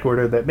non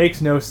sequitur that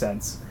makes no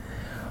sense.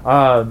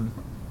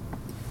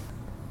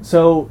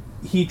 So,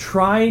 he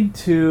tried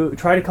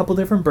a couple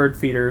different bird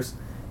feeders,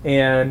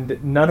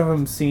 and none of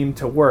them seemed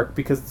to work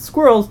because the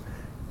squirrels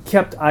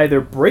kept either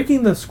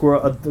breaking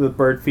the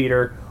bird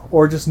feeder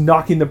or just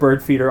knocking the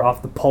bird feeder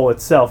off the pole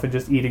itself and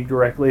just eating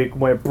directly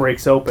when it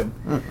breaks open.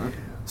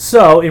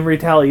 So, in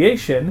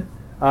retaliation,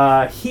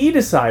 he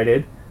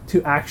decided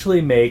to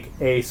actually make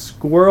a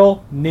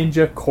squirrel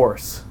ninja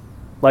course.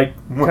 Like,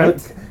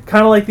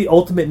 kind of like the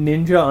Ultimate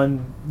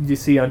Ninja you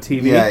see on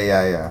TV.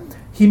 Yeah.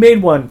 He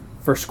made one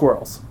for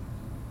squirrels.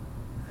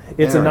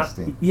 It's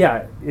Interesting.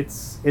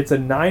 It's a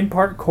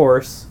 9-part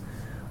course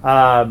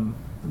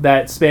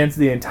that spans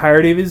the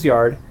entirety of his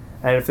yard,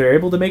 and if they're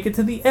able to make it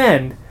to the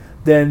end,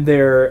 then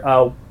they're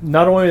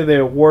not only are they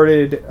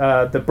awarded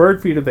the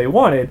bird feeder they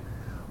wanted,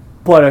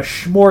 but a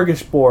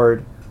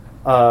smorgasbord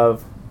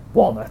of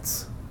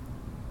walnuts.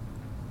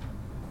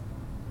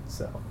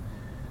 So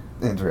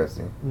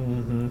interesting.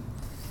 Mm-hmm.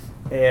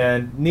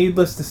 And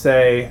needless to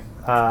say,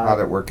 how'd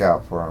it work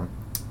out for him?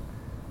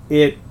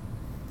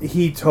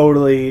 He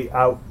totally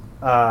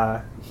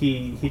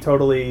he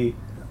totally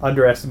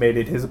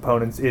underestimated his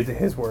opponents. In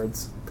his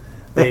words,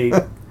 they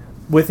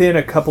within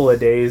a couple of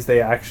days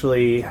they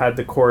actually had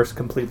the course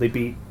completely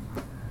beat,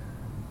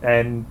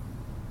 and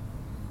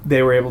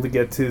they were able to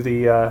get to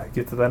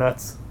the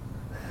nuts.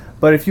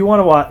 But if you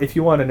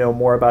want to know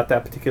more about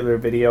that particular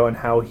video and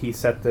how he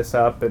set this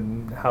up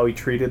and how he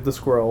treated the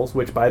squirrels,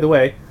 which by the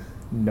way,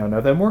 none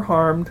of them were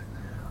harmed,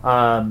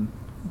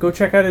 go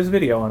check out his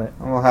video on it.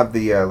 And we'll have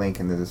the link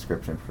in the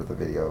description for the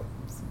video.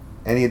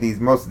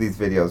 Most of these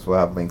videos will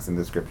have links in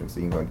the description, so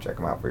you can go and check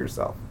them out for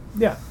yourself.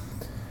 Yeah.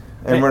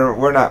 And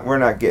we're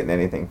not getting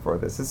anything for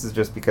this. This is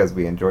just because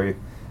we enjoy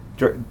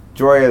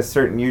a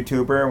certain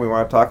YouTuber and we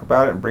want to talk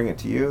about it and bring it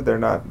to you. They're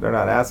not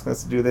asking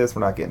us to do this.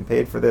 We're not getting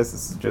paid for this.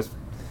 This is just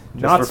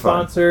not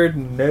sponsored,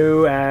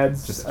 no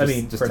ads. Just for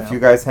a now. few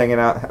guys hanging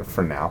out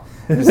for now.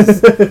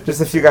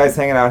 Just a few guys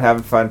hanging out,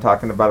 having fun,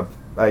 talking about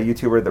a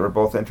YouTuber that we're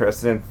both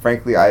interested in.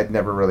 Frankly, I had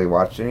never really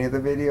watched any of the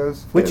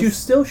videos. Which you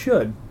still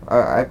should.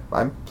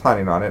 I'm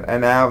planning on it,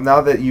 and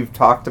now that you've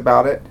talked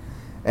about it,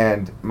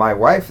 and my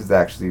wife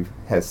has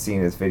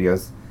seen his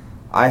videos.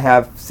 I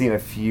have seen a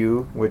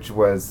few, which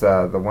was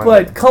the one.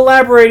 But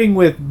collaborating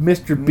with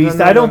Mr. Beast,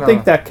 No, I don't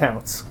think that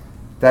counts.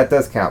 That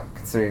does count,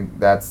 considering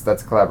that's a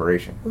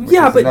collaboration. Which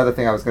yeah, is but another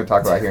thing I was going to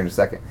talk about here in a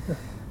second.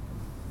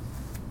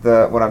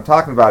 What I'm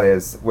talking about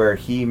is where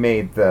he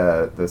made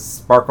the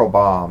sparkle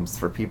bombs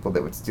for people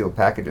that would steal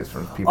packages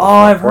from people.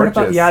 I've heard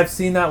about. Yeah, I've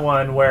seen that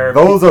one where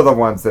those are the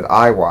ones that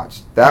I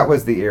watched. That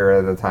was the era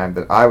of the time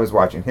that I was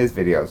watching his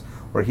videos,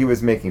 where he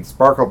was making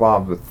sparkle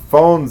bombs with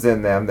phones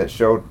in them that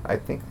showed. I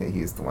think that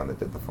he's the one that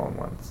did the phone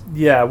ones.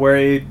 Yeah, where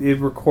it'd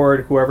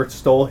record whoever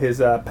stole his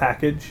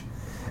package.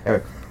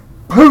 Anyway,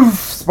 poof!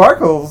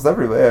 Sparkles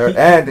everywhere.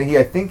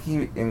 I think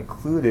he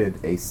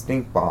included a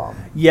stink bomb.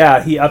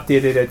 Yeah, he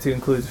updated it to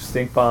include a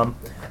stink bomb.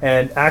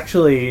 And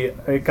actually,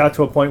 it got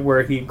to a point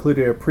where he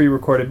included a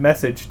pre-recorded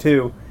message,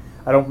 too.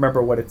 I don't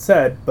remember what it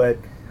said, but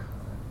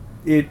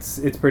it's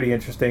pretty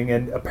interesting.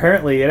 And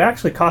apparently, it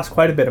actually cost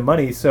quite a bit of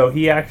money, so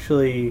he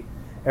actually,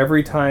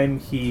 every time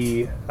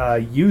he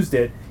used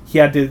it, he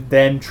had to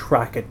then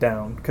track it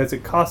down, because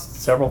it cost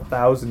several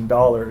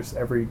 $1,000s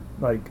every,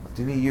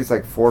 Didn't he use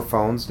 4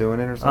 phones doing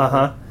it or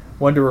something?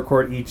 One to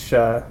record each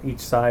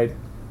side.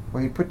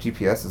 Well, he put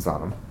GPSs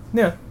on them.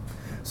 Yeah.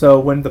 So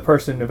when the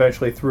person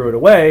eventually threw it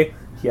away,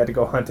 he had to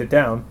go hunt it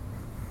down.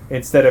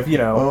 Instead of,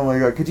 Oh my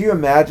god, could you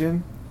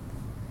imagine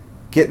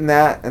getting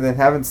that and then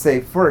having,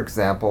 say, for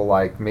example,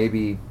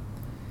 maybe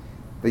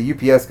the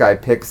UPS guy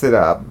picks it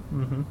up,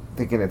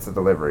 thinking it's a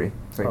delivery.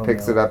 So he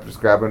picks it up, just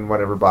grabbing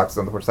whatever box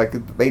on the porch, like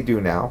they do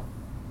now.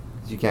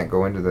 You can't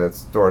go into the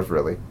stores,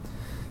 really.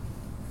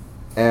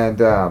 And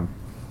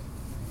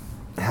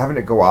having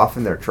it go off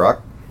in their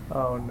truck.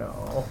 Oh,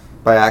 no.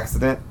 By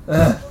accident.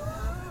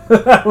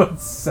 That would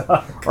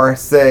suck. Or,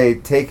 say,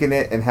 taking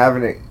it and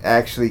having it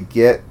actually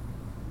get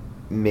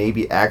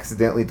maybe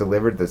accidentally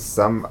delivered to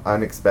some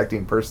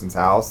unexpected person's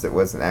house that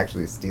wasn't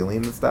actually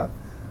stealing the stuff.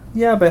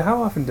 Yeah, but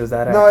how often does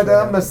that No, happen?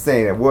 I'm not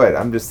saying it would.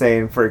 I'm just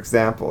saying, for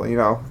example,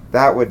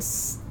 that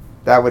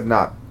would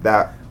not...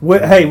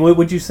 Hey,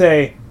 would you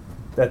say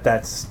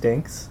that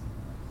stinks?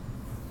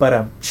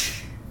 But,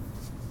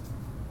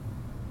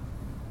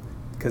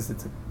 because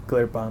it's a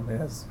glitter bomb. It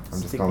has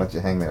I'm just going to let you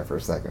hang there for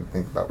a second.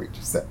 Think about what you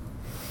just said.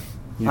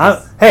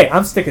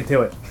 I'm sticking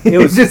to it. It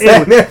was just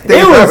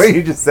what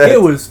you just said.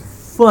 It was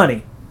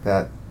funny.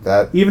 That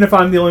even if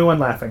I'm the only one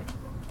laughing,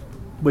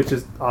 which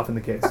is often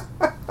the case.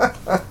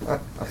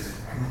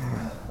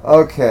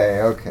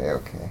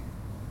 Okay.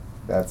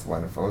 That's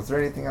wonderful. Is there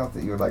anything else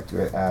that you would like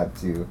to add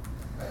to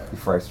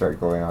before I start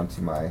going on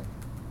to my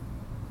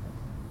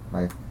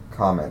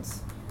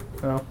comments?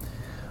 No.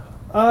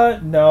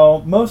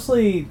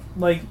 Mostly,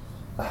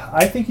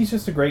 I think he's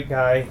just a great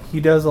guy. He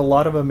does a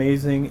lot of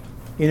amazing,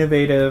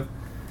 innovative,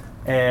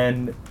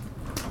 and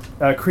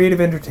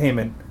creative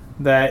entertainment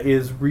that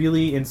is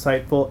really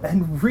insightful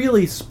and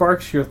really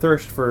sparks your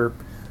thirst for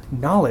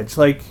knowledge.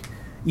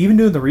 Even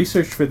doing the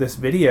research for this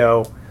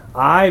video,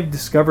 I've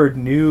discovered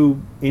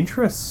new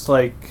interests.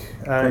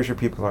 Pretty sure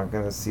people aren't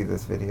going to see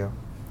this video.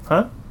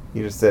 Huh?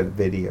 You just said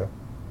video.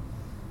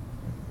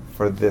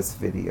 For this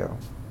video.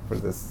 For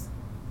this.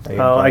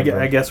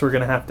 I guess we're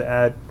going to have to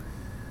add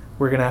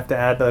we're gonna have to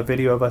add a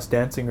video of us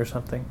dancing or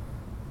something.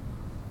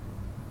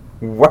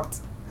 What?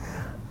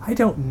 I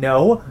don't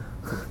know.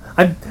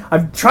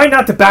 I'm trying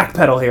not to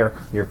backpedal here.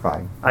 You're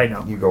fine. I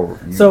know. You go.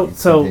 So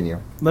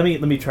continue. let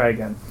me try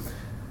again.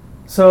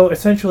 So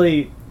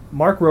essentially,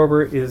 Mark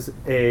Rober is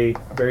a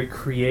very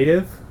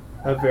creative,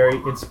 a very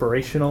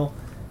inspirational,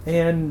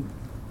 and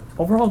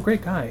overall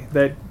great guy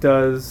that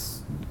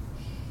does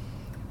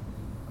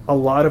a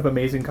lot of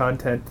amazing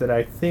content that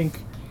I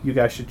think you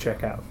guys should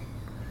check out.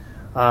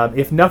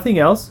 If nothing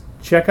else,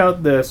 check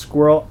out the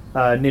Squirrel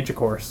Ninja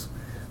Course.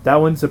 That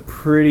one's a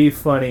pretty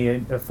funny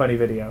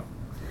video.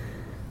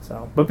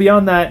 So, but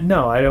beyond that,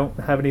 no, I don't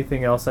have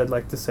anything else I'd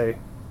like to say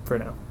for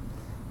now.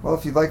 Well,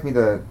 if you'd like me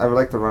to, I would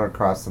like to run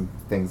across some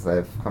things that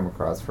I've come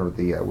across for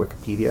the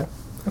Wikipedia.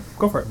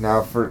 Go for it.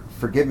 Now,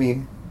 forgive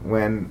me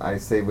when I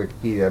say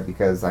Wikipedia,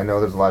 because I know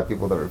there's a lot of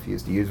people that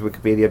refuse to use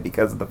Wikipedia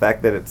because of the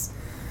fact that it's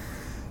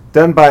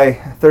done by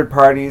third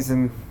parties,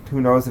 and who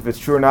knows if it's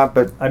true or not.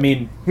 But I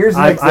mean, here's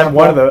an example.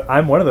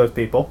 I'm one of those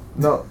people.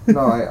 No,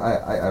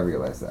 I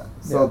realize that.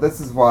 So This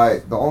is why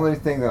the only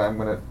thing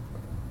that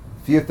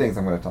few things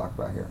I'm going to talk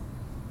about here.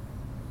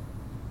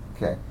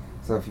 Okay,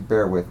 so if you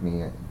bear with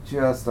me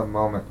just a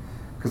moment,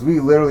 because we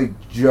literally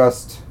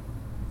just,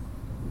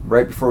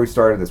 right before we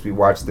started this, we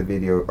watched the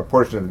video, a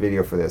portion of the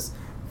video for this,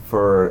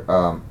 for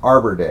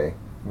Arbor Day,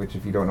 which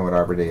if you don't know what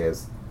Arbor Day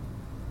is,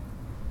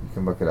 you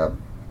can look it up.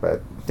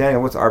 But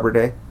Daniel, what's Arbor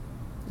Day?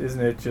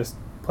 Isn't it just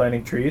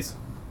planting trees?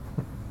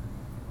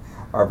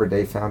 Arbor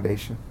Day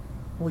Foundation.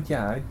 Well,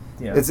 yeah.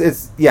 It's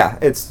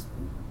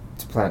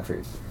to plant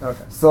trees.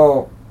 Okay.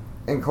 So,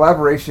 in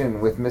collaboration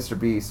with Mr.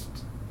 Beast,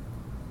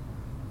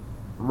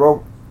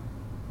 Mark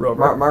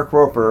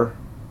Rober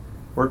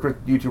worked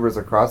with YouTubers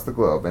across the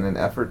globe in an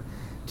effort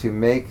to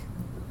make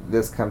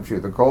this come true.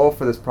 The goal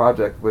for this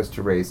project was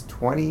to raise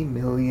 $20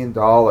 million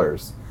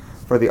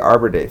for the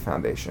Arbor Day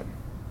Foundation.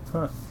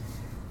 Huh.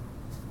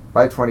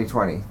 By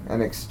 2020.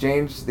 In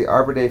exchange, the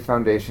Arbor Day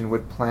Foundation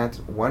would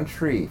plant one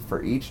tree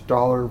for each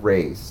dollar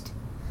raised.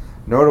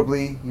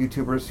 Notably,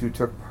 YouTubers who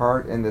took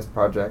part in this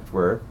project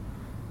were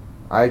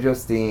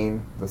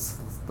iJustine,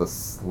 the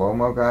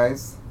Slow-Mo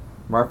Guys,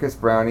 Marcus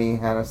Brownie,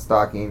 Hannah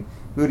Stocking,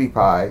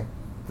 PewDiePie,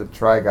 the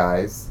Try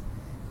Guys,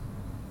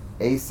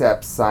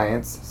 ASAP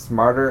Science,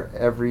 Smarter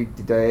Every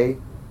Day,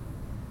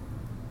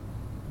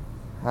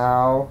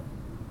 How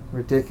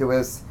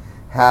Ridiculous,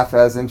 Half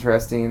as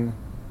Interesting.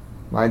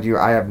 Mind you,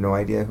 I have no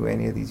idea who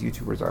any of these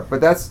YouTubers are,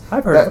 but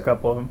I've heard of a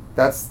couple of them.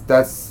 That's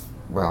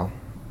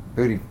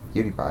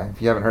PewDiePie.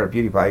 If you haven't heard of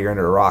PewDiePie, you're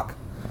under a rock.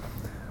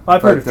 Well,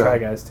 I've heard of Try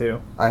Guys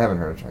too. I haven't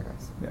heard of Try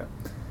Guys. Yeah.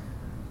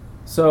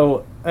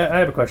 So I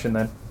have a question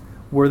then.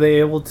 Were they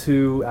able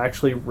to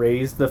actually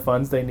raise the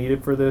funds they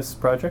needed for this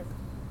project?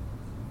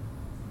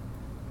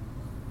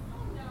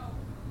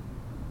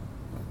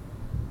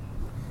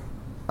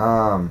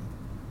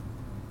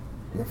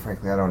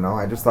 Frankly, I don't know.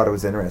 I just thought it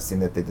was interesting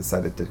that they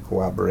decided to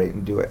cooperate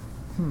and do it.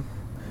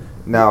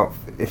 Now,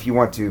 if you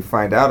want to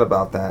find out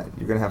about that,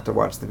 you're going to have to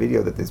watch the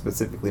video that they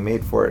specifically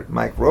made for it.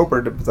 Mike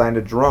Rober designed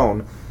a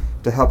drone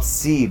to help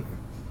seed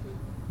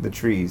the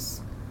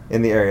trees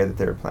in the area that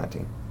they were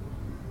planting,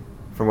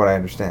 from what I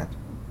understand.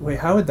 Wait,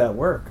 how would that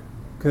work?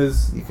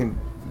 Because you can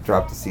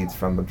drop the seeds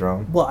from the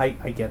drone. Well, I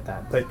get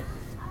that, but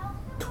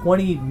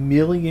 20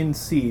 million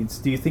seeds,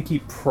 do you think he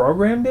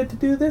programmed it to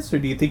do this, or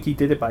do you think he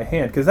did it by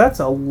hand? Because that's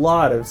a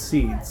lot of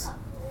seeds.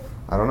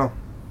 I don't know.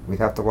 We'd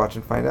have to watch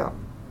and find out.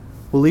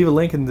 We'll leave a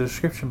link in the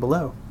description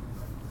below.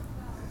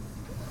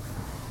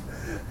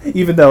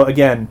 Even though,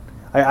 again,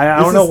 I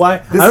don't know why.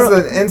 This is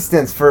an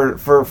instance for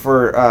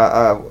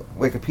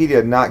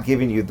Wikipedia not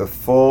giving you the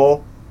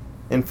full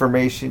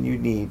information you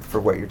need for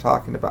what you're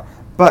talking about.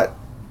 But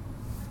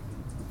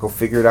go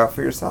figure it out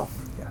for yourself.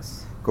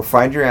 Yes. Go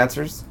find your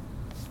answers.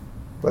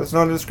 Let us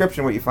know in the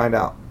description what you find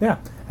out. Yeah.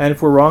 And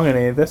if we're wrong in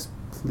any of this,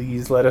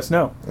 please let us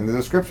know. In the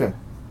description.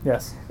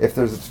 Yes. If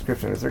there's a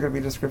description. Is there going to be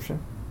a description?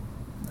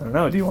 I don't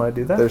know. Do you want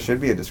to do that? There should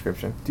be a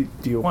description. Do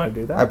you want to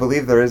do that? I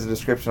believe there is a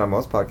description on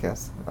most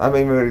podcasts. I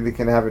mean, they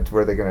can have it to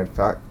where they're going to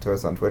talk to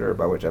us on Twitter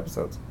about which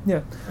episodes.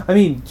 Yeah. I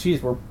mean,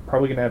 geez, we're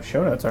probably going to have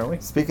show notes, aren't we?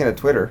 Speaking of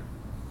Twitter.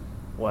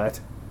 What?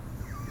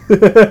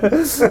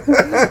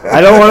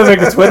 I don't want to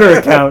make a Twitter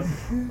account.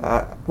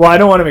 Well, I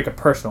don't want to make a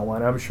personal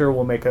one. I'm sure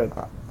we'll make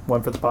a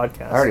one for the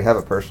podcast. I already have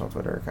a personal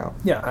Twitter account.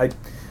 Yeah,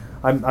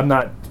 I'm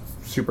not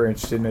super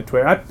interested in a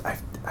Twitter.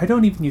 I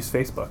don't even use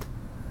Facebook.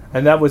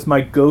 And that was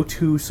my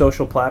go-to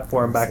social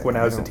platform back when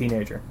I was a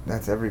teenager.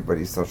 That's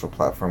everybody's social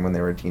platform when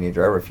they were a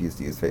teenager. I refused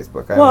to use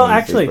Facebook. Well,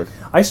 actually,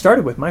 I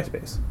started with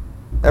MySpace.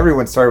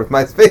 Everyone started with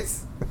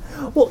MySpace.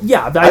 Well,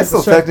 yeah. I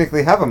still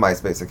technically have a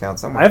MySpace account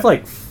somewhere.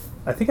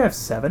 I think I have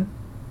 7.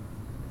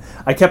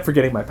 I kept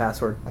forgetting my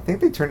password. I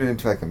think they turned it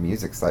into like a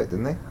music site,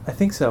 didn't they? I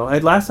think so.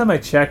 Last time I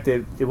checked,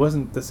 it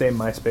wasn't the same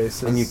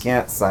MySpace. And you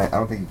can't sign. I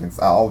don't think you can.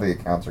 All the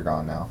accounts are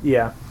gone now.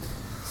 Yeah.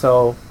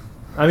 So,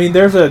 I mean,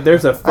 there's a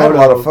photo. I have a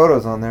lot of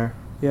photos on there.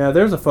 Yeah,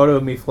 there's a photo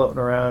of me floating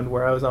around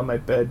where I was on my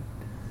bed,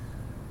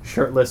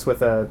 shirtless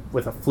with a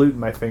flute in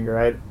my finger.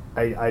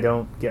 I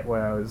don't get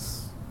what I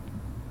was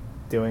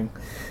doing.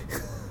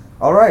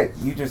 All right,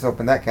 you just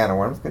opened that can of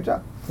worms. Good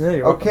job. Yeah,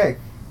 you're okay.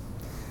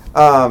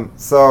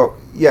 So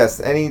yes,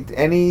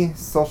 any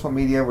social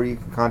media where you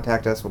can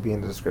contact us will be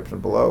in the description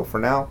below. For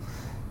now,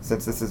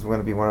 since this is going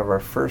to be one of our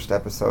first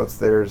episodes,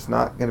 there's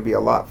not going to be a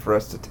lot for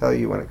us to tell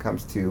you when it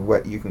comes to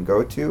what you can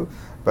go to,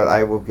 but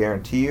I will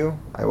guarantee you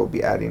I will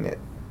be adding it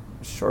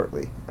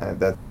shortly.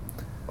 That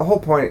the whole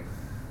point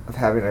of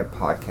having a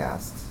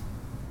podcast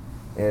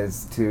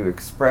is to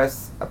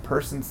express a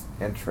person's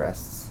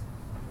interests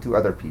to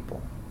other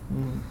people.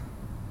 Mm.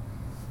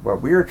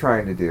 What we're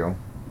trying to do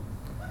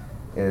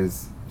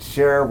is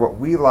share what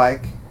we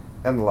like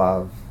and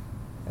love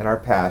and our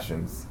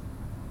passions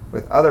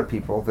with other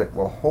people that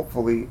will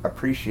hopefully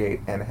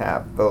appreciate and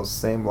have those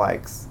same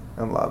likes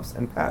and loves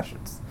and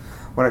passions.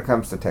 When it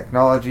comes to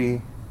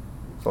technology,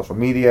 social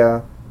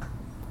media,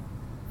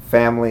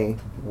 family,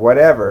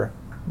 whatever,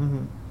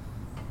 Mm-hmm.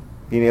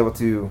 being able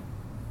to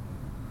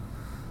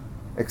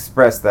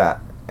express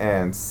that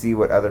and see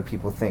what other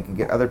people think and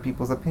get other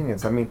people's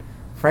opinions. I mean,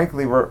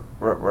 frankly, we're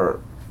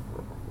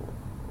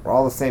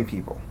all the same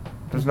people.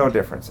 There's no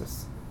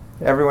differences.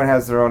 Everyone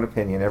has their own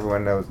opinion.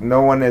 Everyone knows.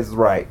 No one is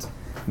right.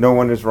 No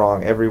one is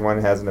wrong.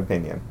 Everyone has an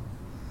opinion.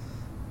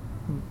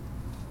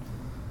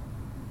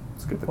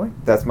 That's a good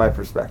point. That's my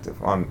perspective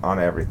on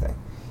everything.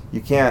 You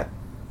can't,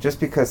 just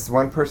because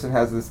one person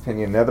has this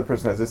opinion, another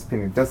person has this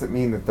opinion, doesn't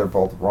mean that they're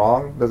both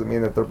wrong. Doesn't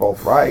mean that they're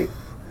both right.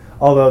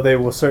 Although they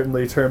will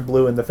certainly turn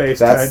blue in the face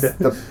That's trying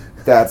to...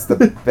 that's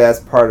the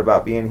best part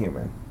about being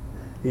human.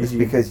 is you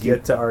because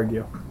get to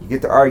argue. You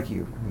get to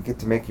argue. You get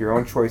to make your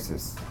own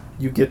choices.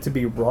 You get to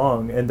be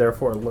wrong and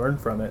therefore learn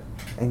from it.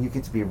 And you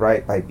get to be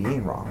right by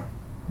being wrong.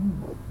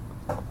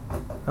 I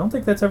don't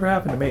think that's ever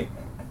happened to me.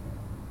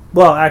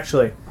 Well,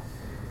 actually,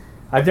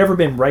 I've never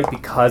been right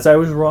because I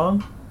was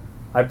wrong.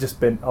 I've just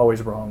been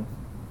always wrong.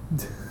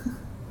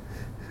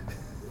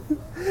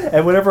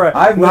 And whenever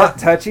I'm not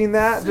touching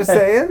that, just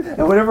saying.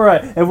 And whenever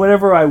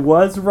I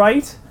was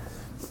right,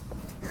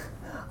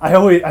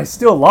 I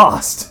still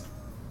lost.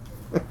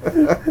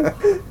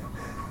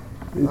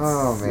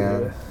 Oh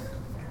man.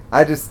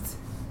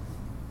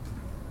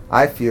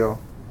 I feel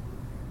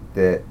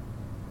that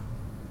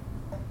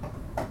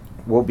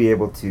we'll be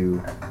able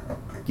to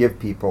give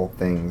people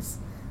things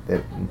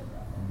that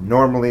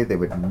normally they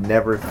would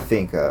never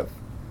think of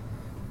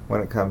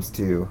when it comes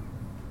to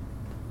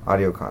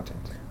audio content.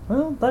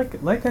 Well,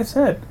 like I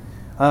said,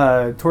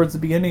 towards the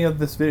beginning of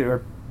this video,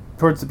 or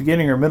towards the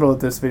beginning or middle of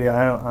this video,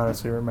 I don't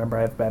honestly remember.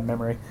 I have bad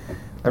memory.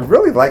 I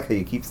really like how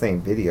you keep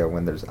saying video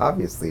when there's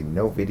obviously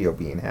no video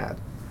being had.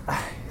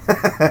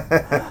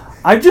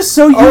 I'm just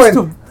so used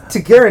to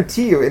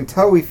guarantee you,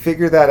 until we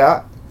figure that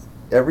out,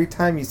 every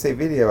time you say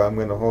video, I'm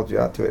going to hold you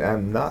out to it.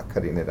 I'm not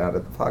cutting it out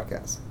of the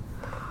podcast.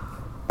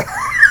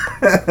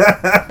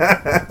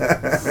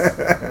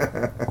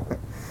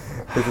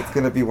 Because it's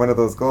going to be one of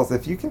those goals.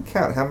 If you can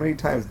count how many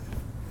times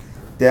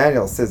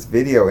Daniel says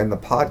video in the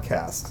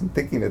podcast, I'm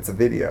thinking it's a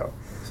video.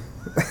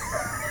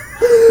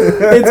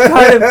 It's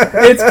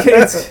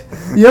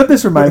you know what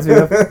this reminds me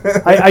of?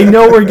 I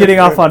know we're getting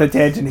off on a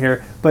tangent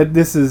here, but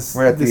this is...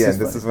 We're at the end.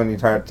 This is when you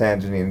start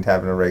tangenting and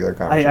having a regular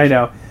conversation. I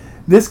know.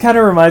 This kind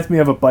of reminds me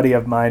of a buddy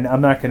of mine. I'm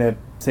not going to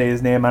say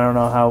his name. I don't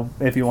know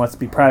if he wants to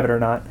be private or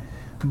not.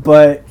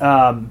 But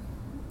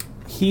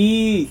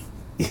he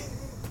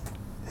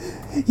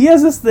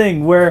has this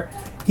thing where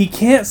he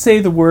can't say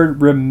the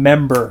word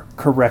remember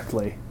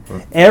correctly.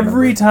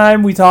 Every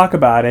time we talk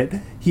about it,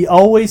 he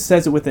always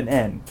says it with an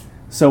N.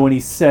 So when he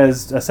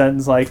says a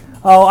sentence like,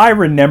 "Oh, I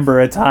remember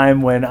a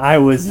time when I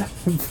was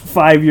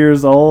 5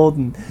 years old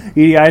and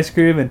eating ice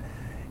cream," and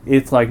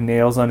it's like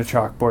nails on a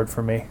chalkboard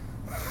for me.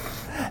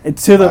 And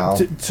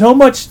so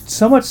much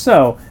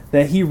so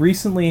that he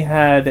recently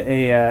had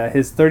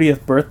his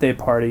 30th birthday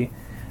party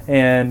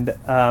and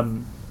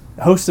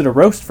hosted a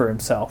roast for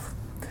himself.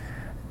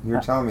 You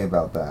were telling me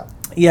about that.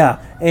 Yeah,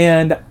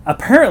 and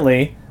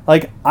apparently,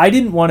 I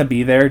didn't want to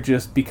be there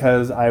just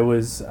because I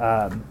was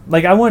I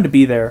wanted to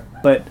be there,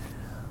 but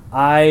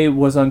I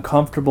was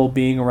uncomfortable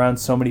being around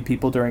so many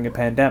people during a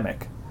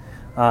pandemic.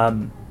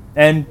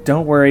 And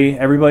don't worry,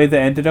 everybody that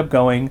ended up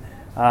going,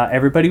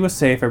 everybody was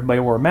safe.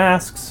 Everybody wore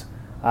masks.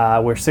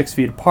 We're 6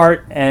 feet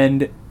apart,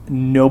 and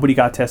nobody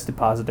got tested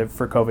positive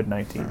for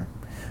COVID-19.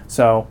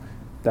 So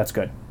that's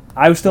good.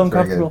 I was still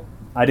uncomfortable.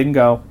 I didn't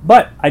go,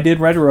 but I did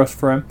write a roast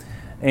for him,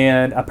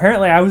 and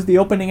apparently I was the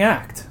opening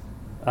act.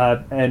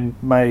 And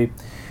my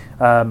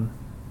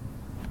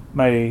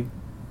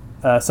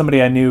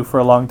somebody I knew for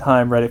a long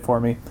time read it for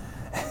me.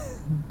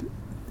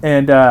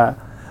 And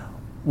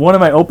one of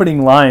my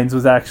opening lines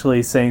was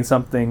actually saying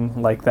something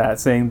like that,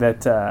 saying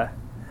that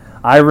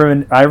I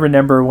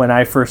remember when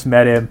I first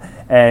met him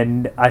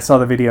and I saw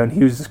the video and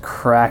he was just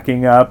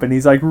cracking up and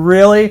he's like,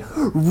 "Really?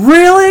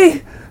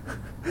 Really?"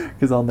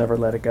 Because I'll never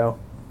let it go,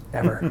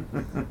 ever.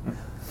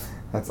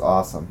 That's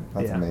awesome.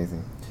 That's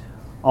amazing.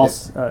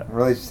 Also,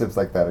 relationships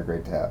like that are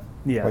great to have.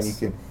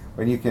 Yes.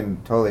 When you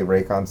can totally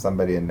rake on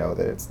somebody and know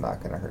that it's not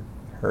going to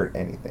hurt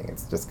anything.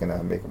 It's just going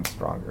to make them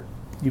stronger.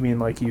 You mean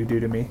like you do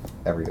to me?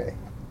 Every day.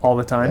 all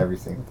the time. Every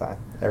single time.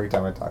 Every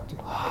time I talk to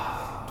you.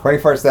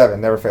 24/7,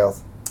 never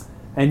fails.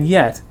 And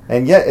yet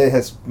it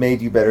has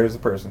made you better as a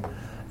person.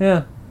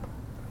 Yeah.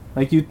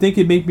 Like, you'd think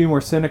it'd make me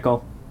more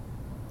cynical.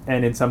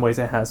 And in some ways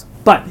it has.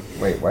 But...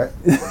 Wait, what?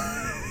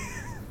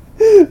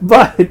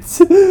 But,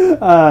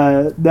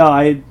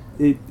 no,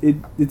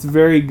 it's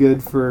very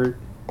good for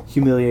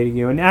humiliating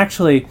you. And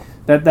actually,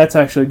 that's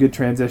actually a good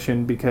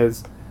transition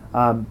because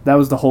that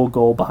was the whole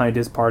goal behind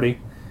his party.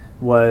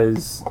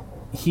 Was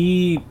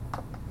he'll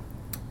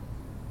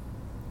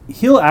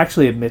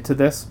actually admit to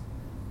this,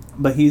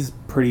 but he's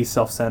pretty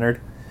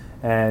self-centered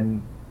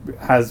and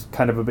has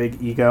kind of a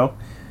big ego.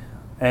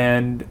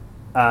 And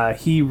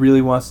he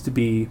really wants to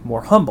be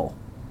more humble.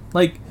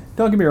 Like,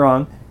 don't get me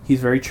wrong, he's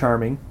very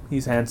charming,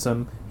 he's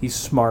handsome, he's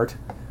smart,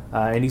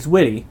 and he's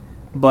witty,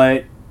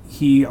 but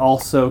he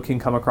also can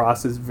come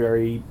across as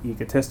very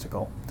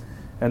egotistical.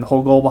 And the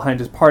whole goal behind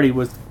his party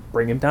was to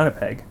bring him down a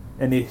peg.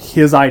 And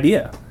his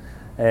idea.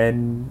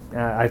 And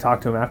I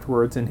talked to him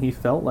afterwards, and he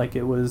felt like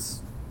it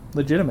was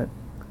legitimate.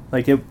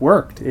 Like, it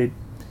worked. He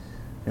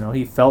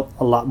felt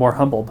a lot more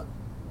humbled.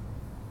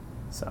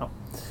 So,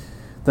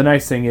 the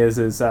nice thing is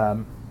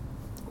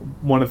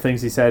one of the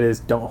things he said is,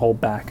 don't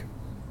hold back.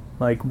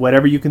 Like,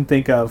 whatever you can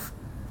think of,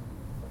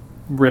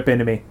 rip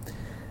into me.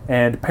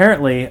 And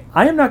apparently,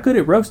 I am not good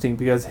at roasting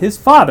because his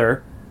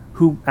father,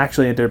 who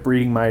actually ended up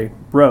reading my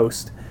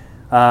roast,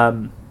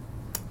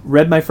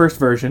 read my first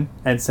version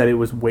and said it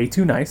was way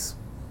too nice.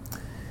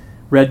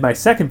 Read my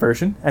second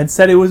version and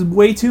said it was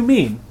way too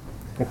mean.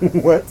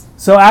 What?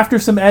 So after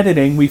some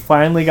editing, we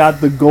finally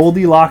got the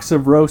Goldilocks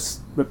of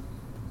roasts.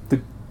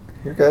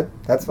 You're good.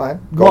 That's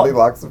fine.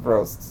 Goldilocks of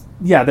roasts.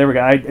 Yeah, there we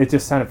go. It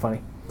just sounded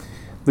funny.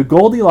 The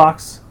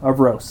Goldilocks of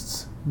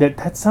roasts.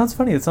 That sounds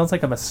funny. It sounds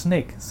like I'm a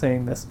snake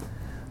saying this.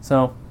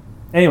 So,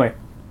 anyway,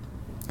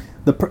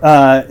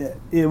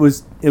 it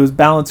was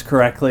balanced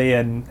correctly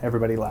and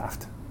everybody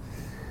laughed.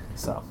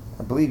 So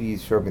I believe you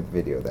showed me the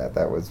video of that.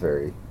 That was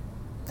very...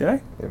 Did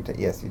I?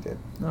 Yes, you did.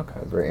 Okay.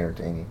 It was very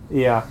entertaining.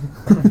 Yeah.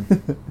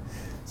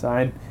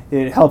 So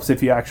it helps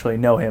if you actually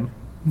know him,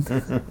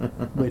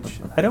 which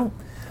I don't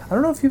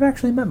know if you've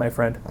actually met my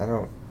friend.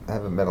 I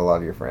haven't met a lot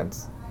of your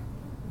friends.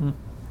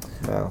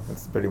 No,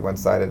 it's pretty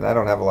one-sided. And I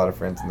don't have a lot of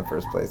friends in the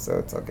first place, so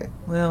it's okay.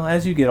 Well,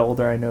 as you get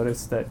older, I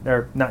notice that,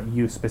 or not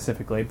you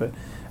specifically, but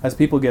as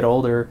people get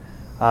older,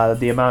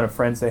 the amount of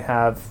friends they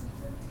have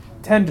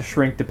tend to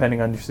shrink depending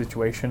on your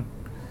situation.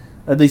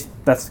 At least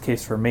that's the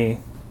case for me.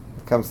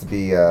 It comes to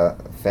be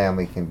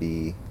family can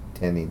be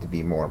tending to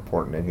be more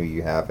important than who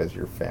you have as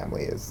your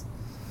family is.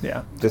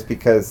 Yeah. Just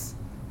because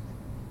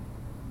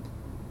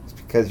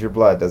your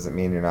blood doesn't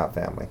mean you're not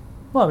family.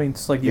 Well, I mean,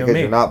 it's like you and me.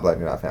 Because you're not blood,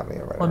 you're not family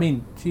or whatever. Well, I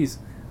mean, geez,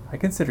 I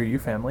consider you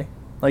family.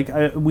 Like,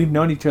 we've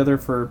known each other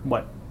for,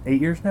 what,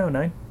 8 years now?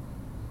 9?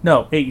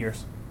 No, 8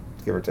 years.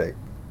 Give or take.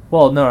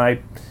 Well, no,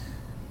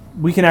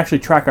 we can actually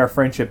track our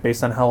friendship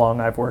based on how long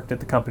I've worked at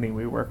the company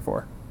we work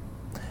for.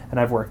 And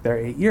I've worked there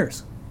 8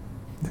 years.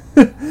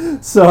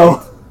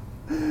 So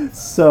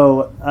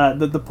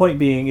the point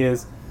being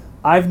is,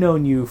 I've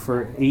known you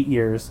for 8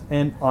 years,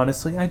 and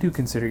honestly, I do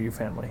consider you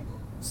family.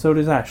 So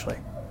does Ashley.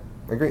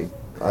 Agreed.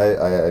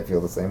 I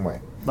feel the same way.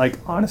 Like,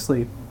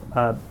 honestly,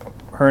 her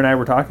and I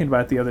were talking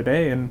about it the other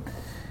day, and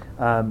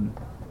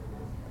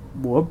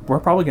we're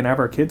probably going to have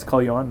our kids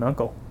call you aunt and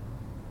uncle.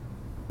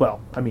 Well,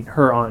 I mean,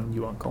 her aunt,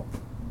 you uncle.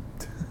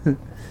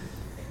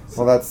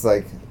 Well, that's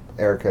like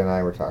Erica and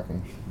I were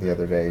talking the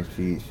other day.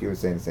 She was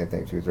saying the same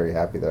thing. She was very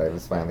happy that I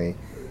was finally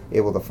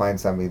able to find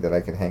somebody that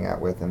I could hang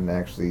out with and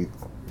actually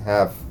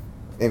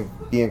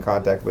be in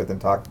contact with and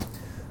talk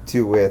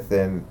to with.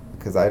 And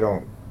because I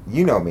don't,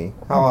 you know me.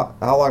 How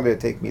long did it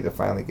take me to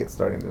finally get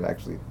starting to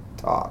actually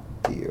talk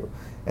to you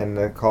and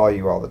to call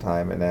you all the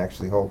time and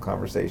actually hold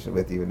conversation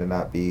with you and to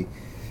not be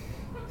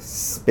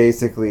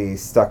basically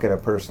stuck in a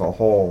personal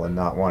hole and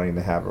not wanting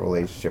to have a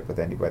relationship with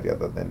anybody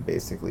other than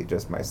basically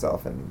just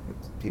myself and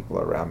people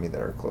around me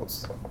that are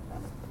close.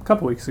 A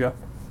couple weeks ago.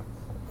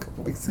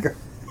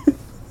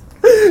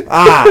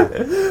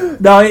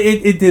 No,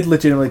 it did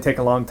legitimately take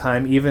a long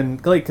time, even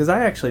because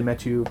I actually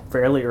met you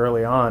fairly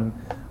early on.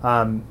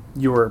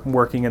 You were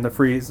working in the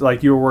freeze,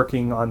 like you were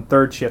working on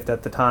third shift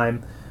at the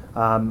time.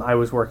 I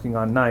was working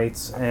on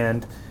nights,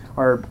 and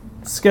our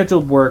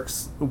scheduled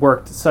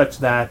worked such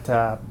that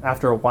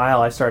after a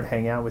while I started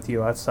hanging out with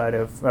you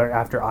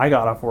after I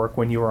got off work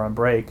when you were on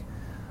break.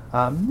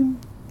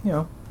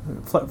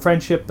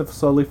 Friendship that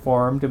slowly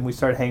formed, and we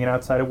started hanging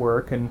outside of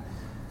work, and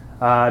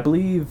I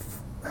believe,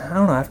 I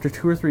don't know, after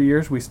 2 or 3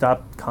 years we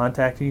stopped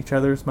contacting each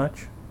other as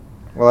much.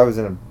 Well, I was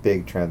in a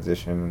big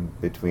transition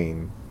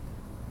between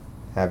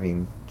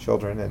having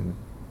children and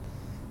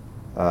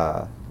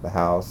the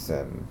house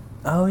and...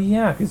 Oh,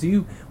 yeah, because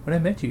when I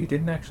met you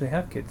didn't actually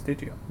have kids,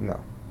 did you? No,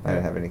 I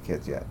didn't have any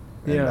kids yet.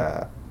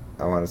 Yeah. And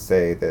I want to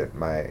say that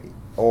my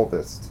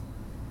oldest...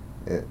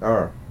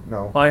 How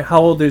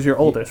old is your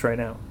oldest right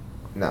now?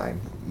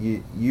 9.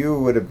 You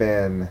would have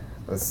been...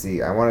 Let's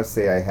see, I want to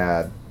say I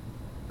had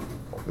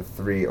the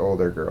 3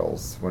 older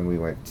girls when we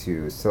went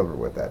to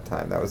Silverwood that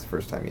time. That was the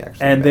first time you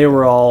actually. And met they them.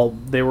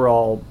 were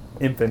all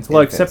infants.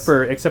 Well, except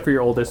for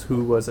your oldest,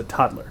 who was a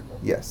toddler.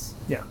 Yes.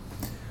 Yeah.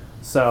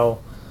 So,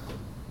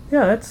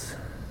 yeah, that's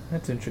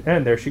interesting.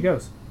 And there she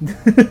goes.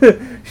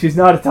 She's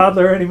not a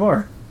toddler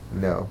anymore.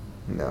 No.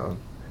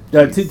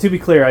 To be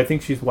clear, I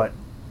think she's what,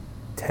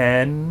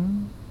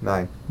 10?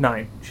 9.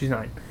 9. She's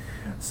 9.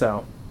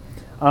 So,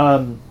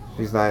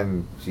 she's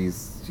 9.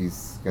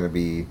 She's gonna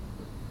be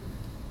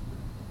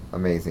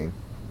amazing.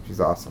 She's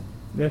awesome.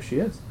 Yeah, she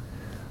is.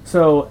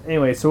 So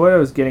anyway, so what I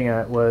was getting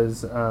at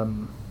was, I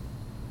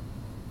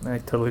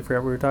totally forgot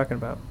what we were talking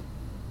about.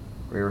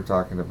 We were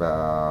talking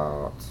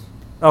about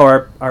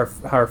how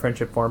our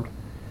friendship formed.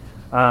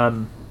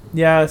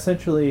 Yeah,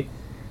 essentially,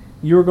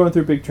 you were going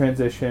through a big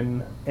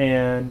transition,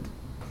 and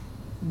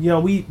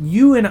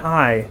you and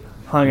I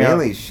hung out.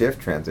 Mainly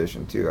shift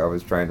transition too. I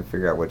was trying to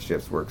figure out what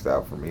shifts works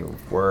out for me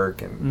with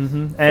work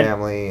and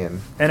family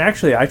and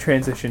actually I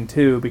transitioned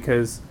too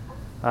because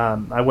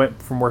I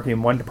went from working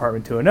in one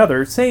department to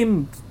another.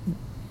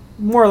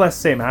 More or less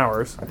same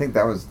hours. I think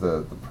that was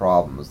the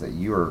problem, is that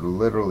you were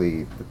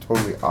literally the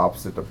totally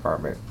opposite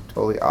department,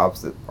 totally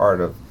opposite part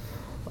of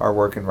our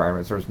work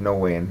environment. So there's no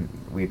way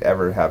we'd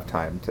ever have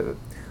time to.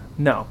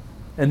 No,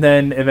 and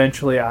then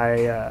eventually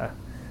I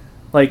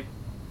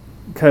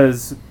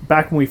because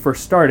back when we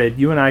first started,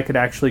 you and I could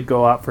actually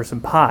go out for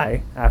some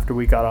pie after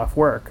we got off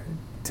work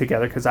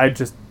together. Because I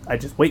just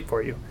wait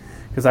for you,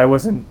 because I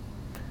wasn't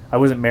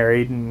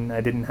married and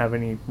I didn't have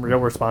any real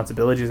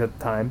responsibilities at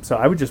the time, so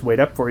I would just wait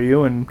up for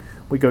you and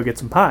we'd go get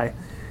some pie.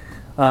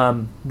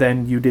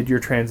 Then you did your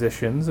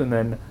transitions, and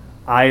then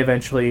I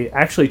eventually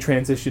actually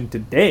transitioned to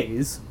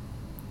days,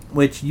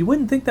 which you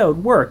wouldn't think that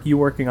would work, you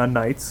working on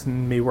nights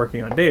and me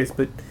working on days,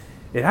 but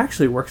it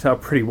actually works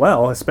out pretty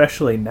well,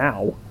 especially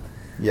now.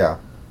 Yeah.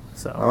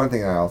 So one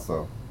thing I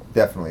also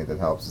definitely that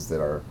helps is that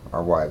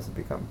our wives have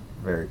become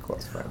very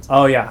close friends.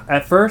 Oh yeah.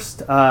 At first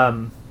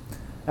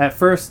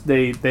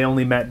they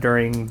only met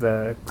during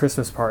the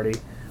Christmas party,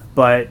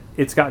 but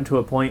it's gotten to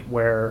a point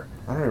where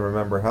I don't even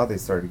remember how they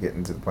started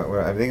getting to the point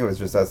where I think it was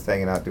just us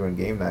hanging out doing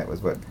game night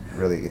was what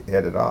really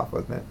hit it off,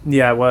 wasn't it?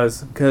 Yeah, it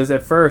was. Because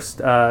at first,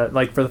 for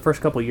the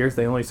first couple of years,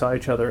 they only saw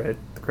each other at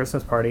the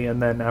Christmas party,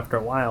 and then after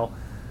a while,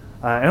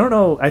 I don't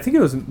know, I think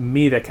it was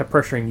me that kept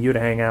pressuring you to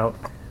hang out.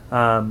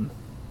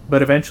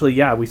 But eventually,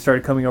 yeah, we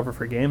started coming over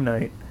for game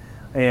night,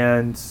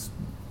 and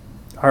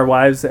our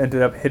wives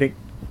ended up hitting...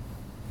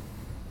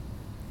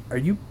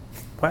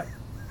 What?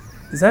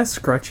 Is that a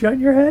scrunchie on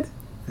your head?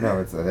 No,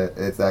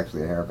 it's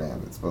actually a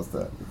hairband. It's supposed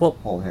to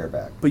hold hair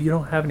back. But you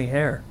don't have any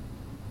hair.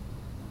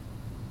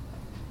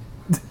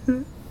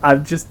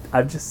 I'm just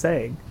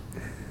saying.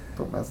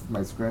 Don't mess with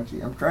my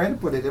scrunchie. I'm trying to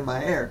put it in my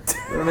hair.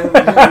 I don't have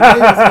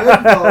any hair.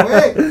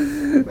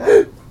 It's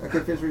away. Okay,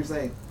 finish what you're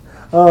saying.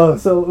 Oh,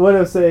 so what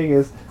I was saying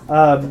is,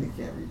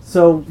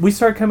 so we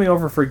started coming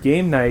over for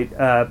game night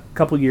a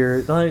couple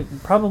years,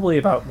 probably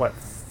about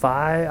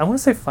 5? I want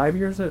to say 5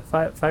 years.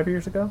 5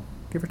 years ago,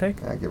 give or take.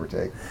 Yeah, give or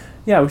take.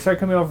 Yeah, we started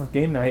coming over for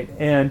game night,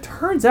 and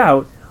turns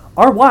out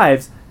our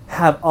wives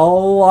have a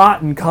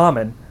lot in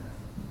common,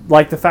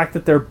 like the fact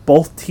that they're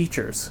both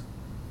teachers.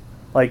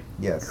 Like,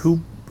 yes.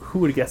 Who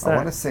would have guessed that? I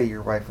want to say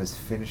your wife was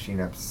finishing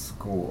up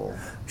school.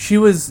 She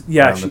was,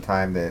 yeah. Around the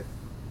time that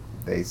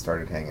they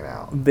started hanging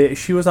out.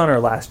 She was on her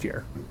last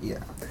year.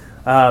 Yeah.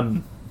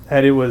 And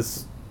it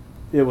was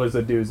a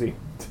doozy.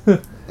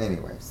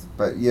 Anyways,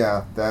 but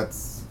yeah, that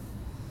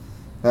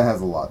has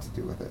a lot to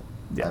do with it,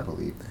 yeah. I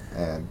believe,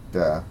 and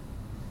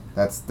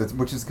that's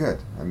which is good.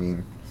 I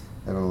mean,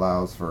 it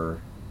allows for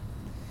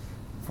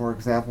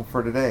example,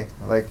 for today,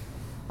 like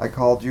I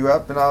called you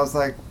up and I was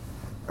like,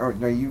 or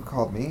no, you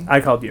called me.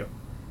 I called you.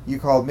 You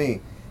called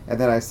me, and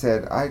then I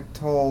said I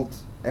told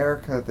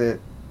Erica that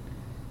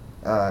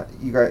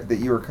that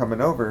you were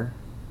coming over,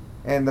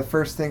 and the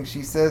first thing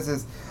she says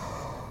is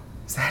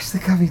Ashley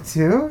coming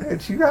too?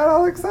 And she got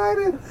all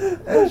excited,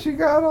 and she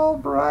got all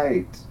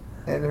bright,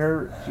 and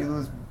she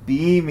was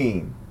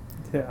beaming.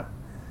 Yeah.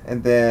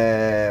 And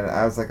then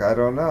I was like, I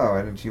don't know,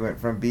 and then she went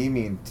from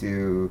beaming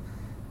to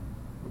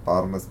the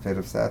bottomless pit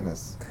of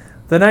sadness.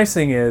 The nice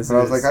thing is, but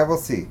I was like, I will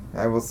see,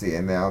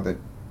 and now that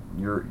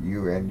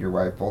you and your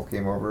wife both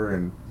came over,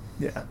 and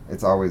yeah,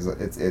 it's always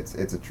it's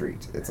a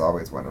treat. It's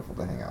always wonderful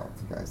to hang out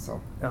with you guys.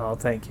 So. Oh,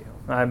 thank you.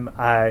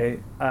 I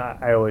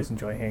always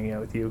enjoy hanging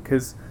out with you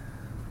because,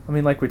 I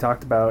mean, like we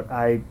talked about,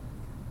 I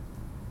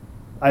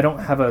don't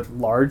have a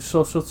large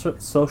social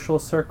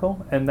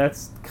circle, and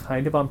that's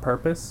kind of on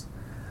purpose.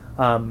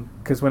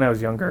 Because when I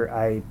was younger,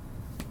 I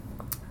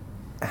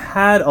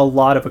had a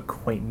lot of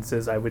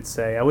acquaintances, I would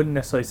say. I wouldn't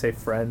necessarily say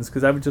friends,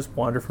 because I would just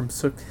wander from...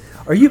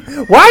 Why'd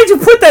you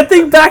put that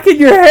thing back in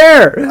your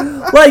hair?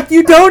 Like,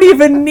 you don't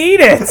even need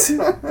it!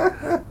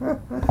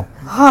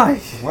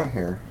 Hi. What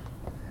hair?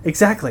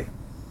 Exactly.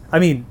 I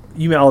mean,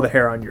 you mean all the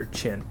hair on your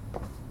chin.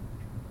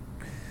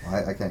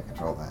 Well, I can't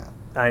control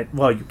that.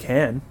 Well, you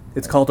can.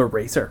 It's called a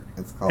razor.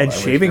 It's called... And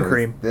shaving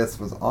cream. This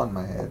was on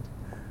my head.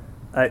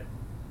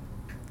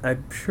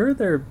 I'm sure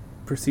there are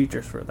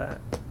procedures for that.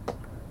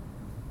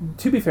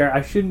 to be fair,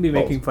 I shouldn't be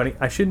making funny.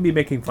 I shouldn't be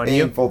making fun of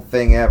you. Painful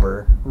thing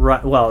ever.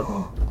 Right.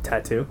 Well,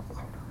 tattoo.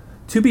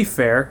 To be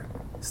fair,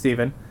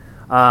 Steven,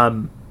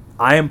 I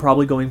am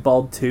probably going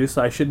bald too,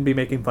 so I shouldn't be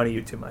making fun of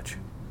you too much.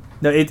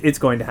 No, it's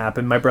going to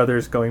happen. My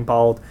brother's going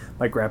bald.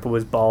 My grandpa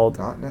was bald.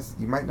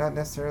 You might not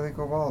necessarily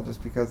go bald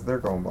just because they're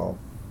going bald.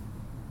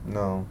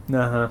 No.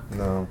 Uh-huh.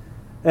 No.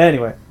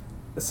 Anyway,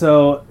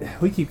 so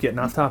we keep getting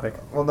off topic.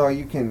 Well, no,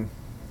 you can...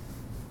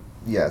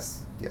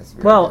 Yes.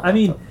 Well, I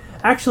mean,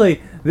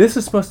 actually, this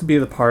is supposed to be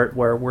the part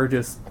where we're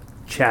just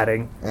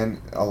chatting.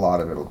 And a lot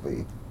of it'll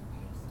be...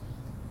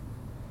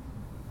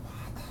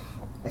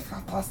 If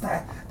you're thirsty,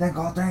 then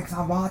go drink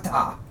some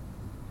water.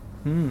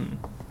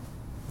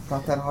 It's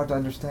not that hard to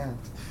understand.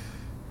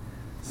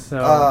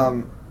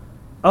 So...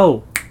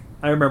 Oh,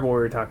 I remember what we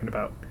were talking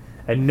about.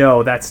 And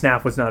no, that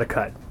snap was not a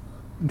cut.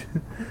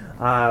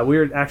 We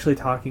were actually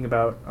talking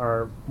about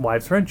our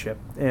wives' friendship.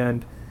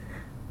 And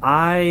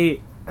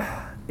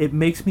it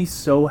makes me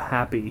so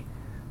happy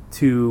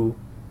to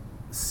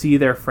see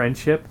their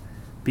friendship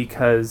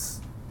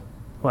because,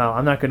 well,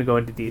 I'm not going to go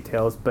into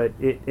details, but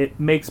it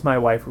makes my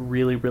wife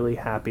really, really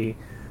happy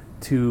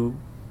to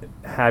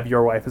have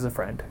your wife as a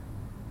friend.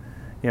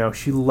 You know,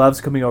 she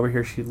loves coming over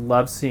here. She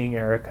loves seeing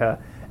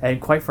Erica. And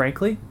quite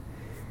frankly,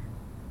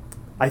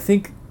 I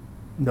think,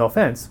 no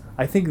offense,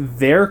 I think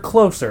they're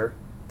closer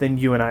than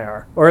you and I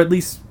are. Or at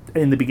least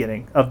in the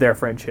beginning of their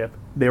friendship.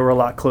 They were a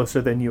lot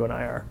closer than you and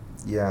I are.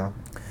 Yeah.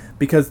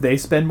 Because they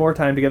spend more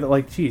time together.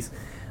 Like, geez,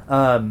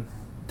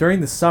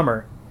 during the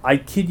summer, I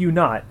kid you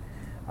not,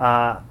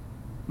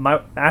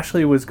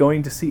 Ashley was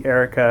going to see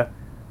Erica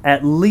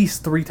at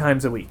least 3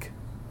 times a week.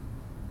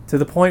 To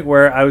the point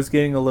where I was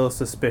getting a little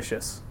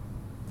suspicious.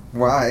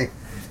 Why?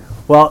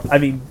 Well, I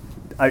mean,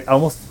 I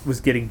almost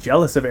was getting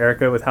jealous of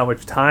Erica with how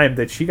much time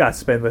that she got to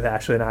spend with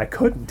Ashley and I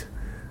couldn't.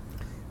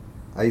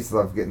 I used to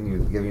love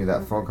giving you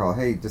that phone call.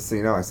 Hey, just so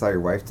you know, I saw your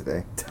wife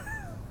today.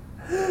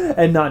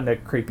 And not in a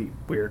creepy,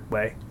 weird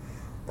way.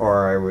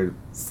 Or I would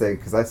say,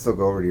 because I still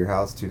go over to your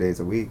house 2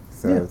 days a week,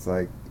 so yeah. It's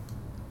like,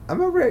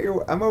 I'm over at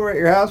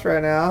your house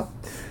right now.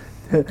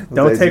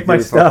 Don't take my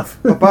stuff.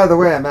 Oh, by the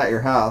way, I'm at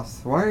your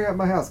house. Why are you at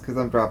my house? Because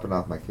I'm dropping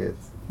off my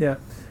kids. Yeah,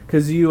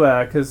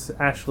 because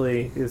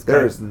Ashley is.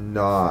 There's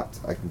not.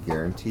 I can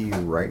guarantee you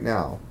right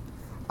now.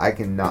 I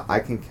can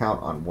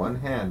count on one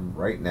hand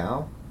right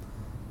now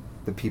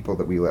the people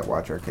that we let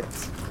watch our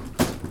kids.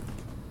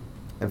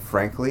 And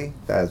frankly,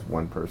 that is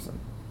one person.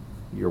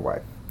 Your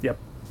wife. Yep.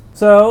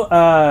 So,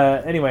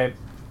 anyway,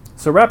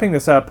 so wrapping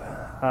this up,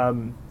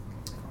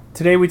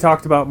 today we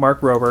talked about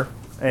Mark Rober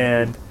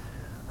and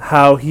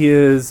how he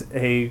is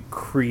a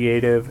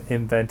creative,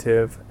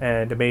 inventive,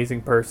 and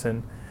amazing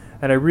person.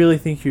 And I really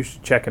think you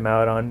should check him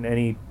out on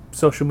any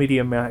social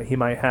media he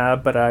might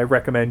have, but I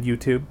recommend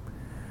YouTube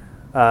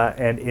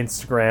and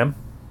Instagram,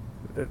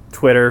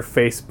 Twitter,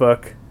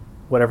 Facebook,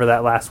 whatever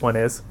that last one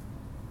is.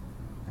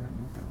 I don't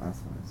know what that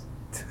last one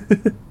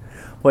is.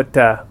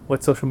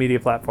 What social media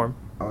platform?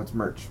 Oh, it's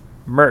merch.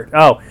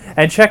 Oh,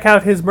 and check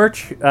out his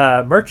merch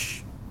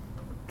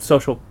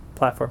social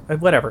platform.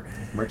 Whatever.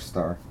 Merch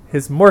star.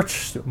 His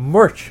merch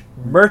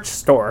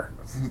store.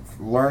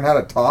 Learn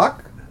how to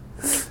talk?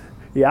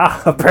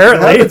 Yeah,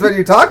 apparently. What happens when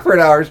you talk for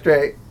an hour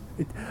straight?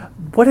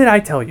 What did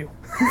I tell you?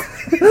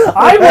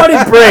 I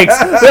wanted breaks.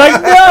 They're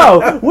like,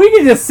 no, we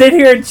can just sit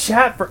here and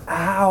chat for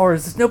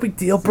hours. It's no big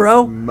deal,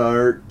 bro.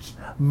 Merch.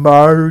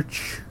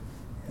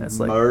 That's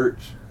like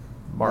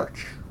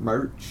March.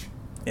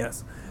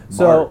 Yes.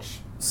 March.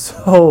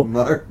 So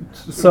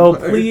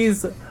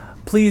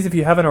please, if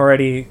you haven't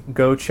already,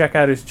 go check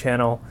out his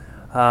channel.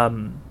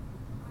 I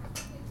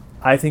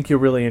think you'll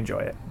really enjoy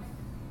it.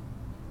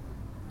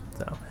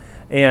 So,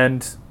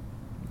 and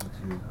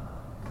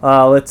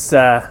let's.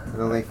 The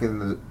link in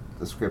the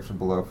description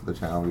below for the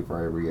channel. We've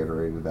already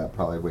reiterated that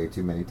probably way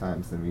too many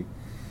times than we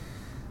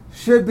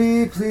should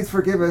be. Please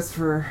forgive us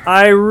for.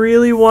 I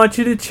really want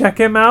you to check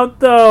him out,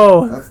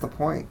 though. That's the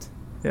point.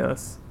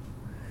 Yes.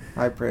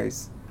 High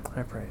praise.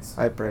 High praise.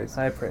 High praise.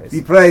 High praise.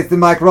 Be praised to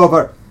Mark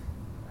Rober.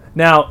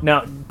 Now,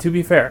 to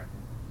be fair,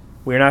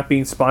 we're not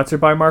being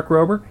sponsored by Mark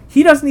Rober.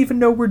 He doesn't even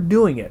know we're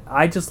doing it.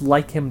 I just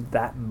like him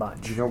that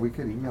much. You know, we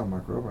could email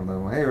Mark Rober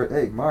and let him,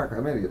 hey, Mark, I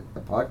made a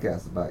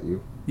podcast about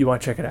you. You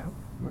want to check it out?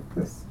 Look at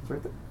this. It's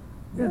right there.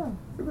 Yeah.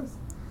 Look at this.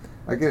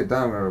 I get it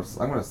done. I'm going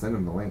to send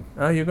him the link.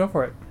 Oh, you go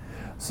for it.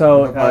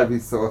 So He'll probably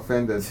be so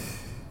offended.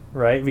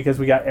 Right? Because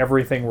we got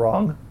everything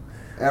wrong.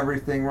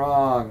 Everything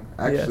wrong.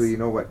 Actually, yes. You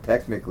know what?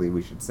 Technically,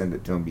 we should send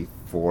it to him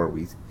before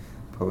we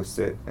post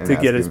it. And to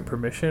get his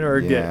permission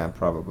or get... Yeah,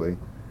 probably.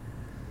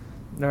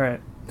 All right.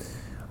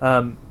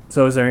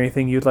 So is there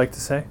anything you'd like to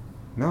say?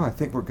 No, I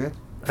think we're good.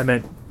 I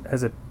meant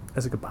as a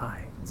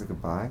goodbye. As a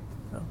goodbye?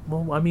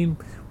 Well, I mean,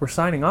 we're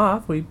signing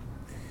off. But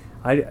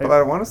I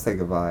don't want to say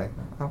goodbye.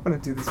 I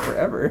want to do this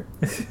forever.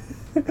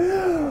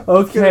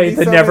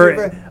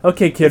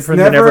 Okay, kid from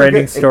the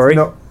Never-Ending Story.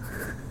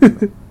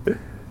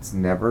 It's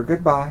never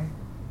goodbye.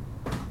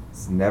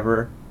 It's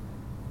never.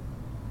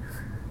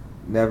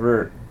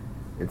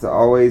 It's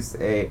always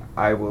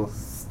I will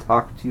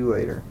talk to you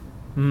later.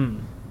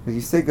 If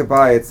you say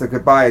goodbye, it's a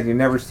goodbye, and you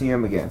never see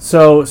him again.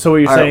 So what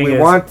you're saying is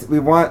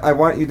I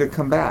want you to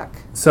come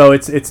back. So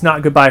it's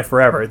not goodbye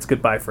forever. It's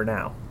goodbye for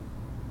now.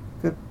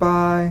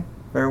 Goodbye,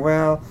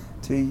 farewell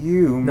to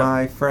you,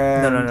 my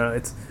friend. No.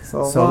 It's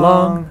so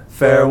long,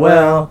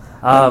 farewell,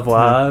 au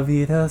revoir,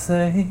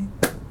 wiedersehen,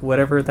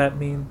 whatever that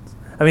means.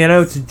 I mean, I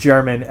know it's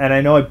German, and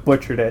I know I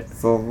butchered it.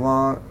 So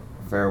long,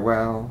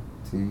 farewell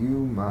to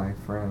you, my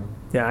friend.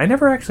 Yeah, I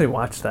never actually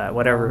watched that.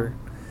 Whatever.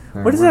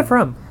 What is that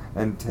from?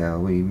 Until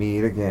we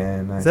meet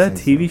again. Is that a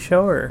TV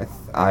show or?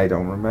 I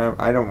don't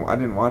remember. I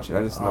didn't watch it.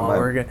 I just know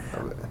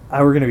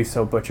we're gonna be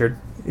so butchered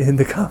in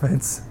the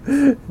comments.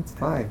 It's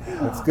fine.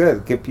 It's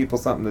good. Give people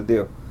something to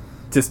do.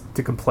 Just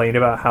to complain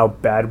about how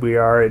bad we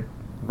are at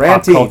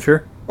ranting. Pop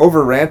culture.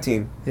 Over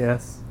ranting.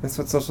 Yes. That's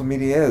what social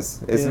media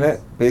is, isn't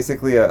it?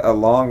 Basically, a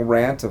long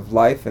rant of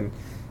life and.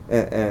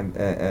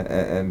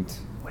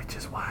 Which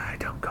is why I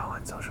don't go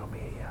on social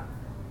media.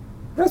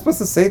 You're not supposed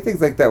to say things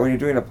like that when you're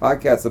doing a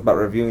podcast about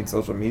reviewing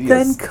social media.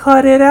 Then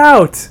cut it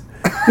out.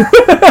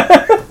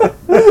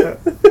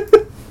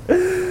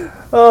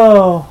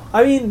 Oh,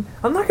 I mean,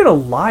 I'm not gonna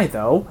lie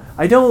though.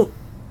 I don't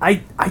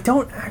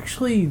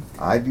actually.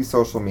 I do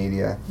social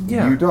media.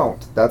 Yeah. You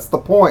don't. That's the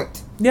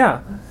point.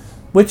 Yeah,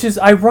 which is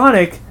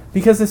ironic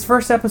because this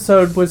first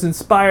episode was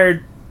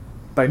inspired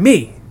by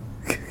me.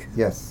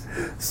 Yes.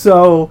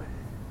 So.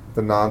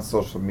 The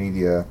non-social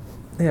media.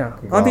 Yeah,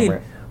 I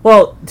mean.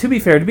 Well, to be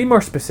fair, to be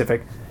more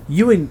specific,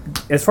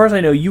 as far as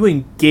I know, you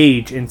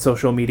engage in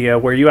social media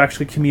where you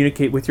actually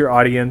communicate with your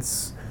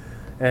audience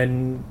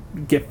and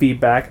get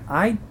feedback.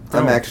 I'm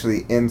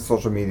actually in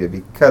social media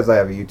because I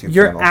have a YouTube channel.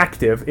 You're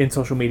active in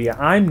social media.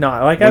 I'm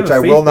not. Which I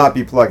will not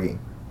be plugging.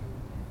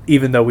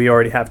 Even though we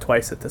already have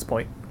twice at this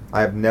point.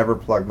 I have never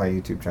plugged my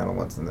YouTube channel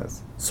once in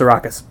this.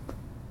 Sirakas.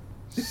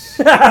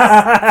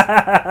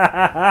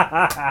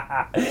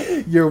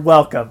 You're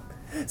welcome.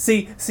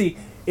 See,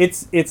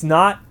 it's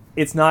not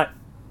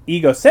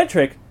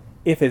egocentric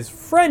if his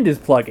friend is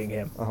plugging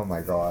him. Oh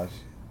my gosh.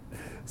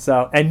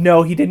 So, and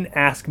no, he didn't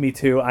ask me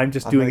to. I'm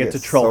just doing it to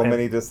troll him. So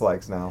many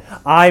dislikes now.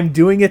 I'm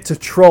doing it to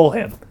troll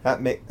him.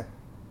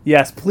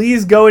 Yes,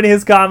 please go in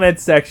his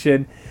comments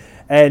section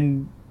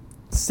and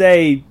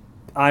say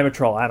I'm a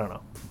troll. I don't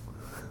know.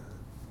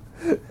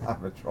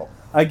 I'm a troll.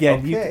 Again,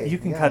 okay, you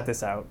can cut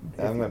this out.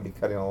 I'm going to be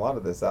cutting a lot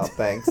of this out.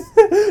 Thanks.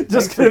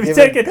 Just going to be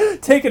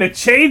taking a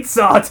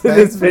chainsaw to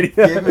this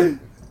video.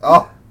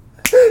 Oh.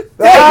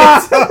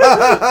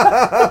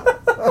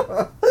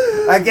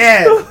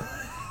 Again.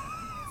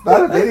 It's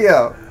not a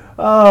video.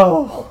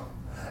 Oh.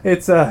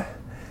 It's a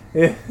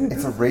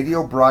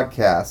radio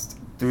broadcast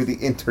through the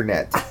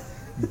internet.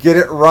 Get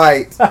it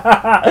right.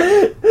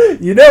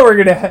 You know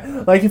we're going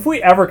to... Like, if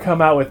we ever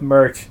come out with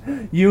merch,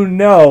 you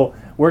know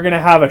we're going to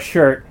have a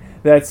shirt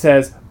that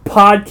says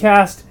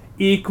podcast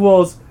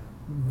equals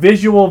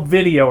visual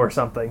video or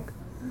something.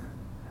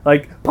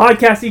 Like,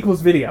 podcast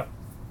equals video.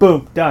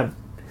 Boom. Done.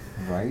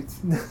 Right?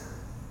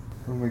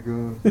 Oh my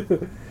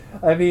god.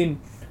 I mean,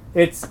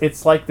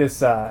 it's like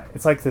this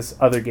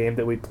other game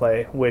that we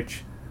play,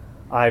 which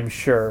I'm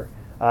sure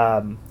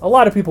a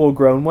lot of people will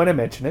groan when I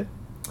mention it.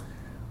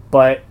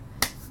 But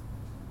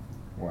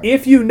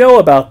if you know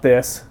about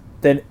this,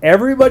 then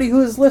everybody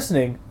who is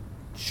listening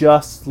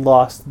just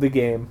lost the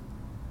game.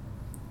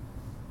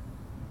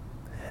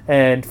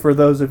 And for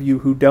those of you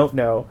who don't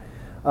know,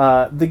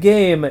 the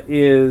game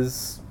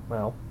is,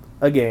 well,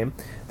 a game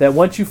that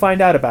once you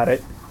find out about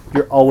it,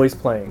 you're always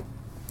playing.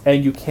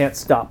 And you can't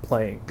stop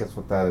playing. Guess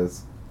what that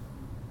is?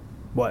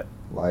 What?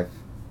 Life.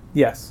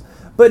 Yes.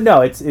 But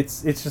no, it's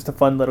just a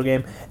fun little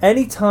game.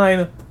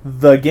 Anytime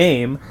the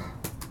game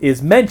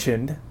is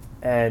mentioned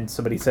and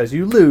somebody says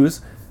you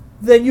lose,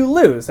 then you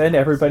lose. And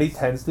everybody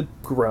tends to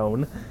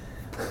groan.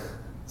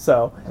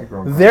 So,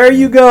 there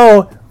you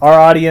go, our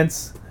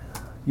audience.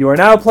 You are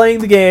now playing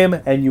the game,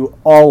 and you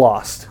all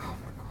lost. Oh my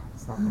god,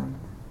 it's not fun.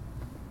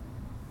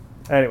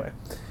 Anyway,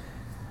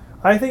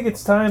 I think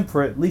it's time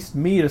for at least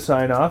me to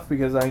sign off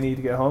because I need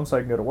to get home so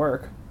I can go to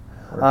work.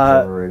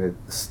 Overrated.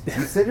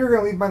 You said you were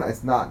going to leave by 9.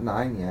 It's not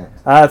 9 yet.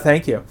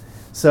 Thank you.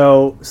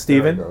 So,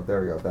 Steven.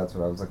 There we go. That's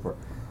what I was looking for.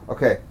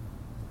 Okay.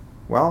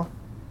 Well,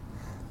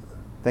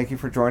 thank you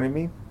for joining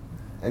me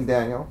and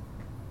Daniel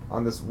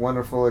on this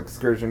wonderful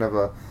excursion of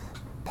a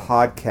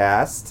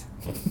podcast.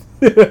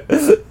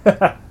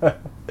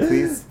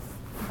 Please.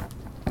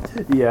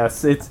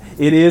 Yes, it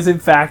is in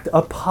fact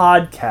a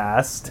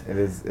podcast. It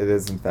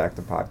is in fact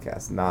a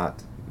podcast,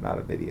 not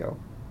a video.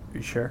 Are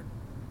you sure?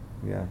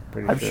 Yeah,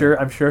 pretty sure.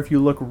 I'm sure if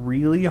you look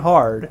really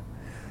hard,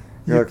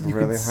 you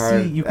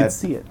can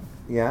see it.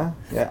 Yeah,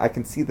 I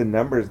can see the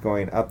numbers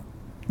going up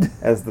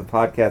as the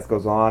podcast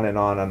goes on and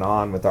on and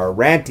on with our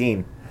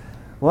ranting.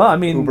 Well, I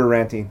mean, uber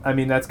ranting. I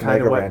mean, that's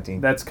kind of what ranting.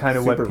 That's kind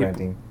of Super what people.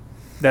 Ranting.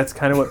 That's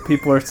kind of what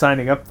people are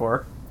signing up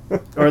for,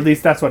 or at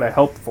least that's what I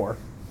hoped for.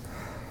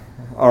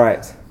 All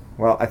right.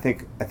 Well, I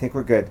think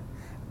we're good.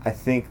 I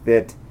think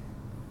that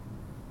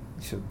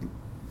should.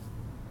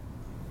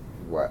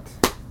 What?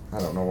 I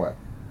don't know what.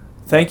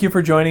 Thank you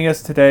for joining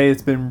us today.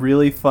 It's been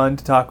really fun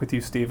to talk with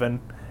you, Stephen.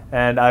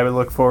 and I would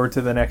look forward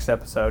to the next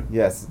episode.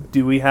 Yes.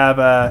 Do we have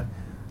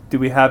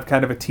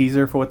kind of a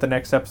teaser for what the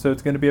next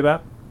episode's going to be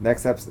about?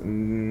 Next episode?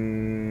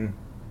 No.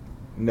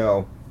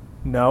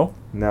 No?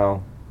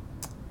 No.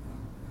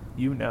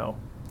 You know.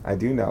 I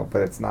do know,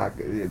 but it's not.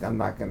 I'm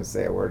not going to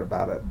say a word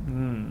about it.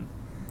 Mm.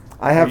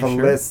 I have a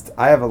sure? list.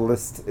 I have a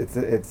list.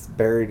 It's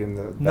buried in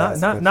the.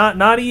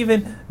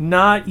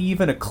 Not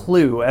even a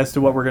clue as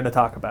to what we're going to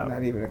talk about.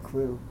 Not even a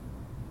clue.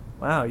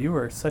 Wow, you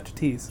were such a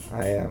tease.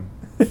 I am.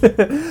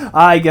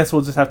 I guess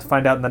we'll just have to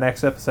find out in the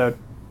next episode.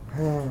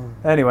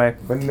 Anyway.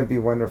 Wouldn't it be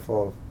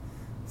wonderful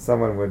if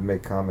someone would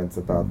make comments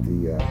about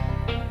the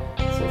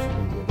social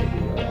media that we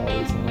are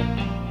always on?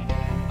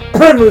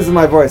 I'm losing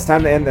my voice.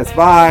 Time to end this.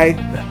 Bye.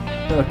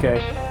 Okay.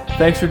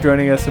 Thanks for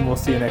joining us, and we'll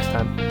see you next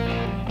time.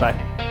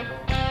 Bye.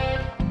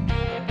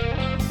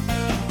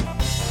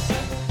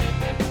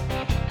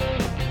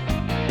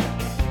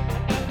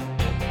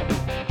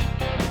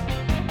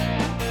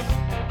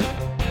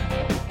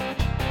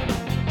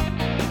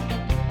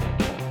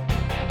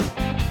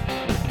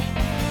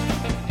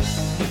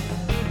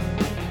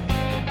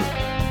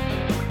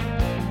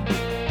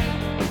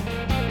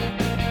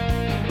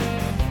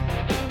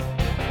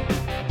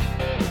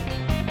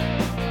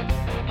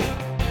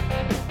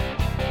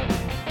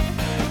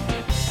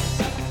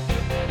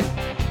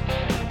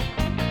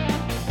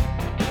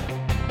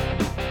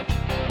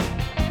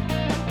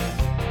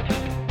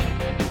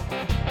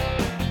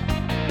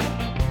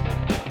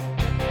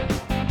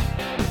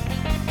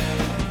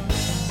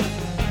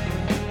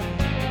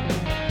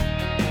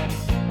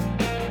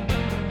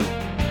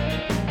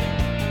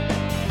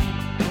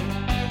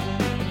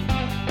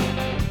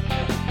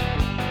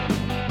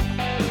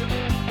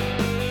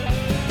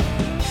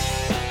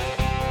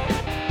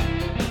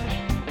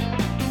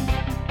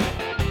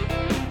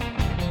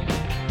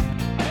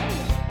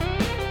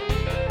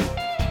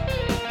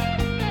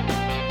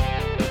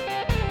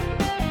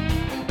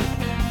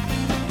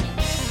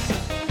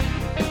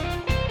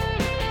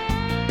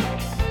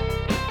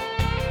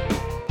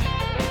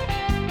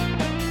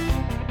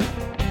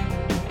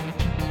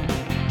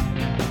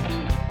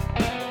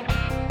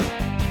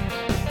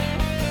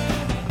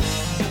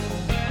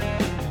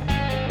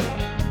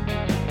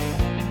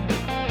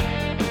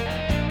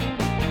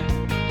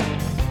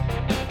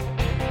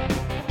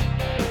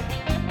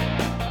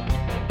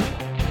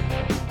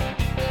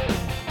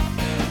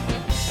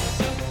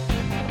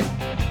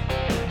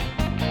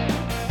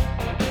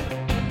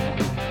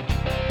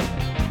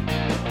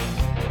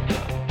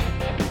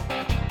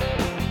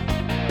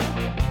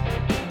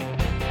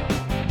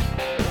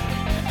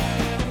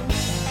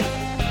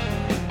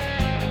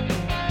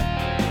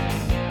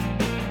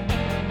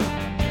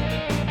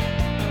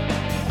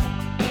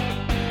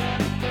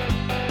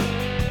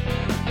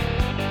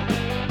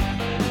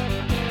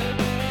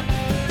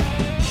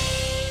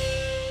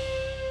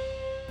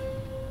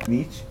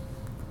 Niche?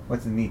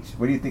 What's a niche?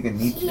 What do you think a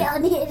niche is? Yeah, I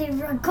need to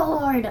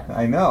record.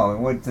 I know.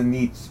 What's a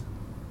niche?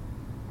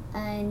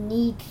 A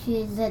niche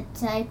is a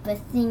type of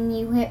thing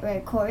you hit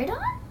record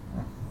on?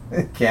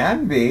 It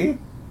can be.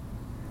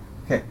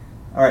 Okay.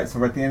 All right. So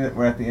we're at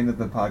the end of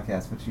the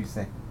podcast. What should you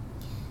say?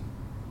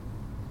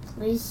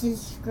 Please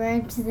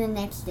subscribe to the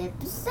next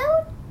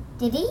episode.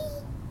 Did he?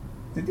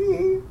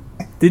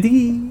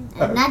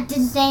 I'm not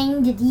just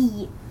saying did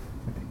he.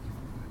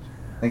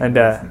 Thank you And,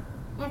 for listening.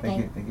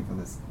 Okay. Thank you for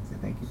listening. Say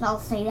thank you. So I'll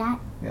say that.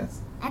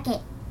 Yes. Okay.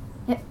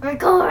 Hit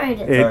record.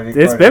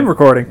 It's been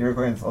recording. You're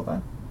recording this whole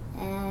time?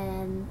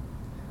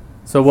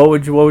 So what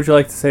would you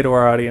like to say to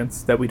our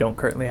audience that we don't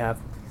currently have?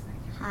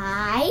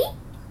 Hi.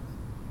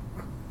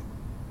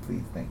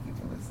 Please thank you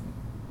for listening.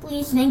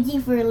 Please thank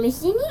you for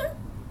listening.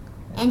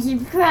 And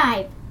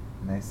subscribe.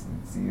 Nice,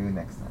 and see you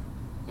next time.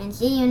 And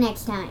see you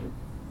next time.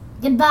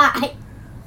 Goodbye.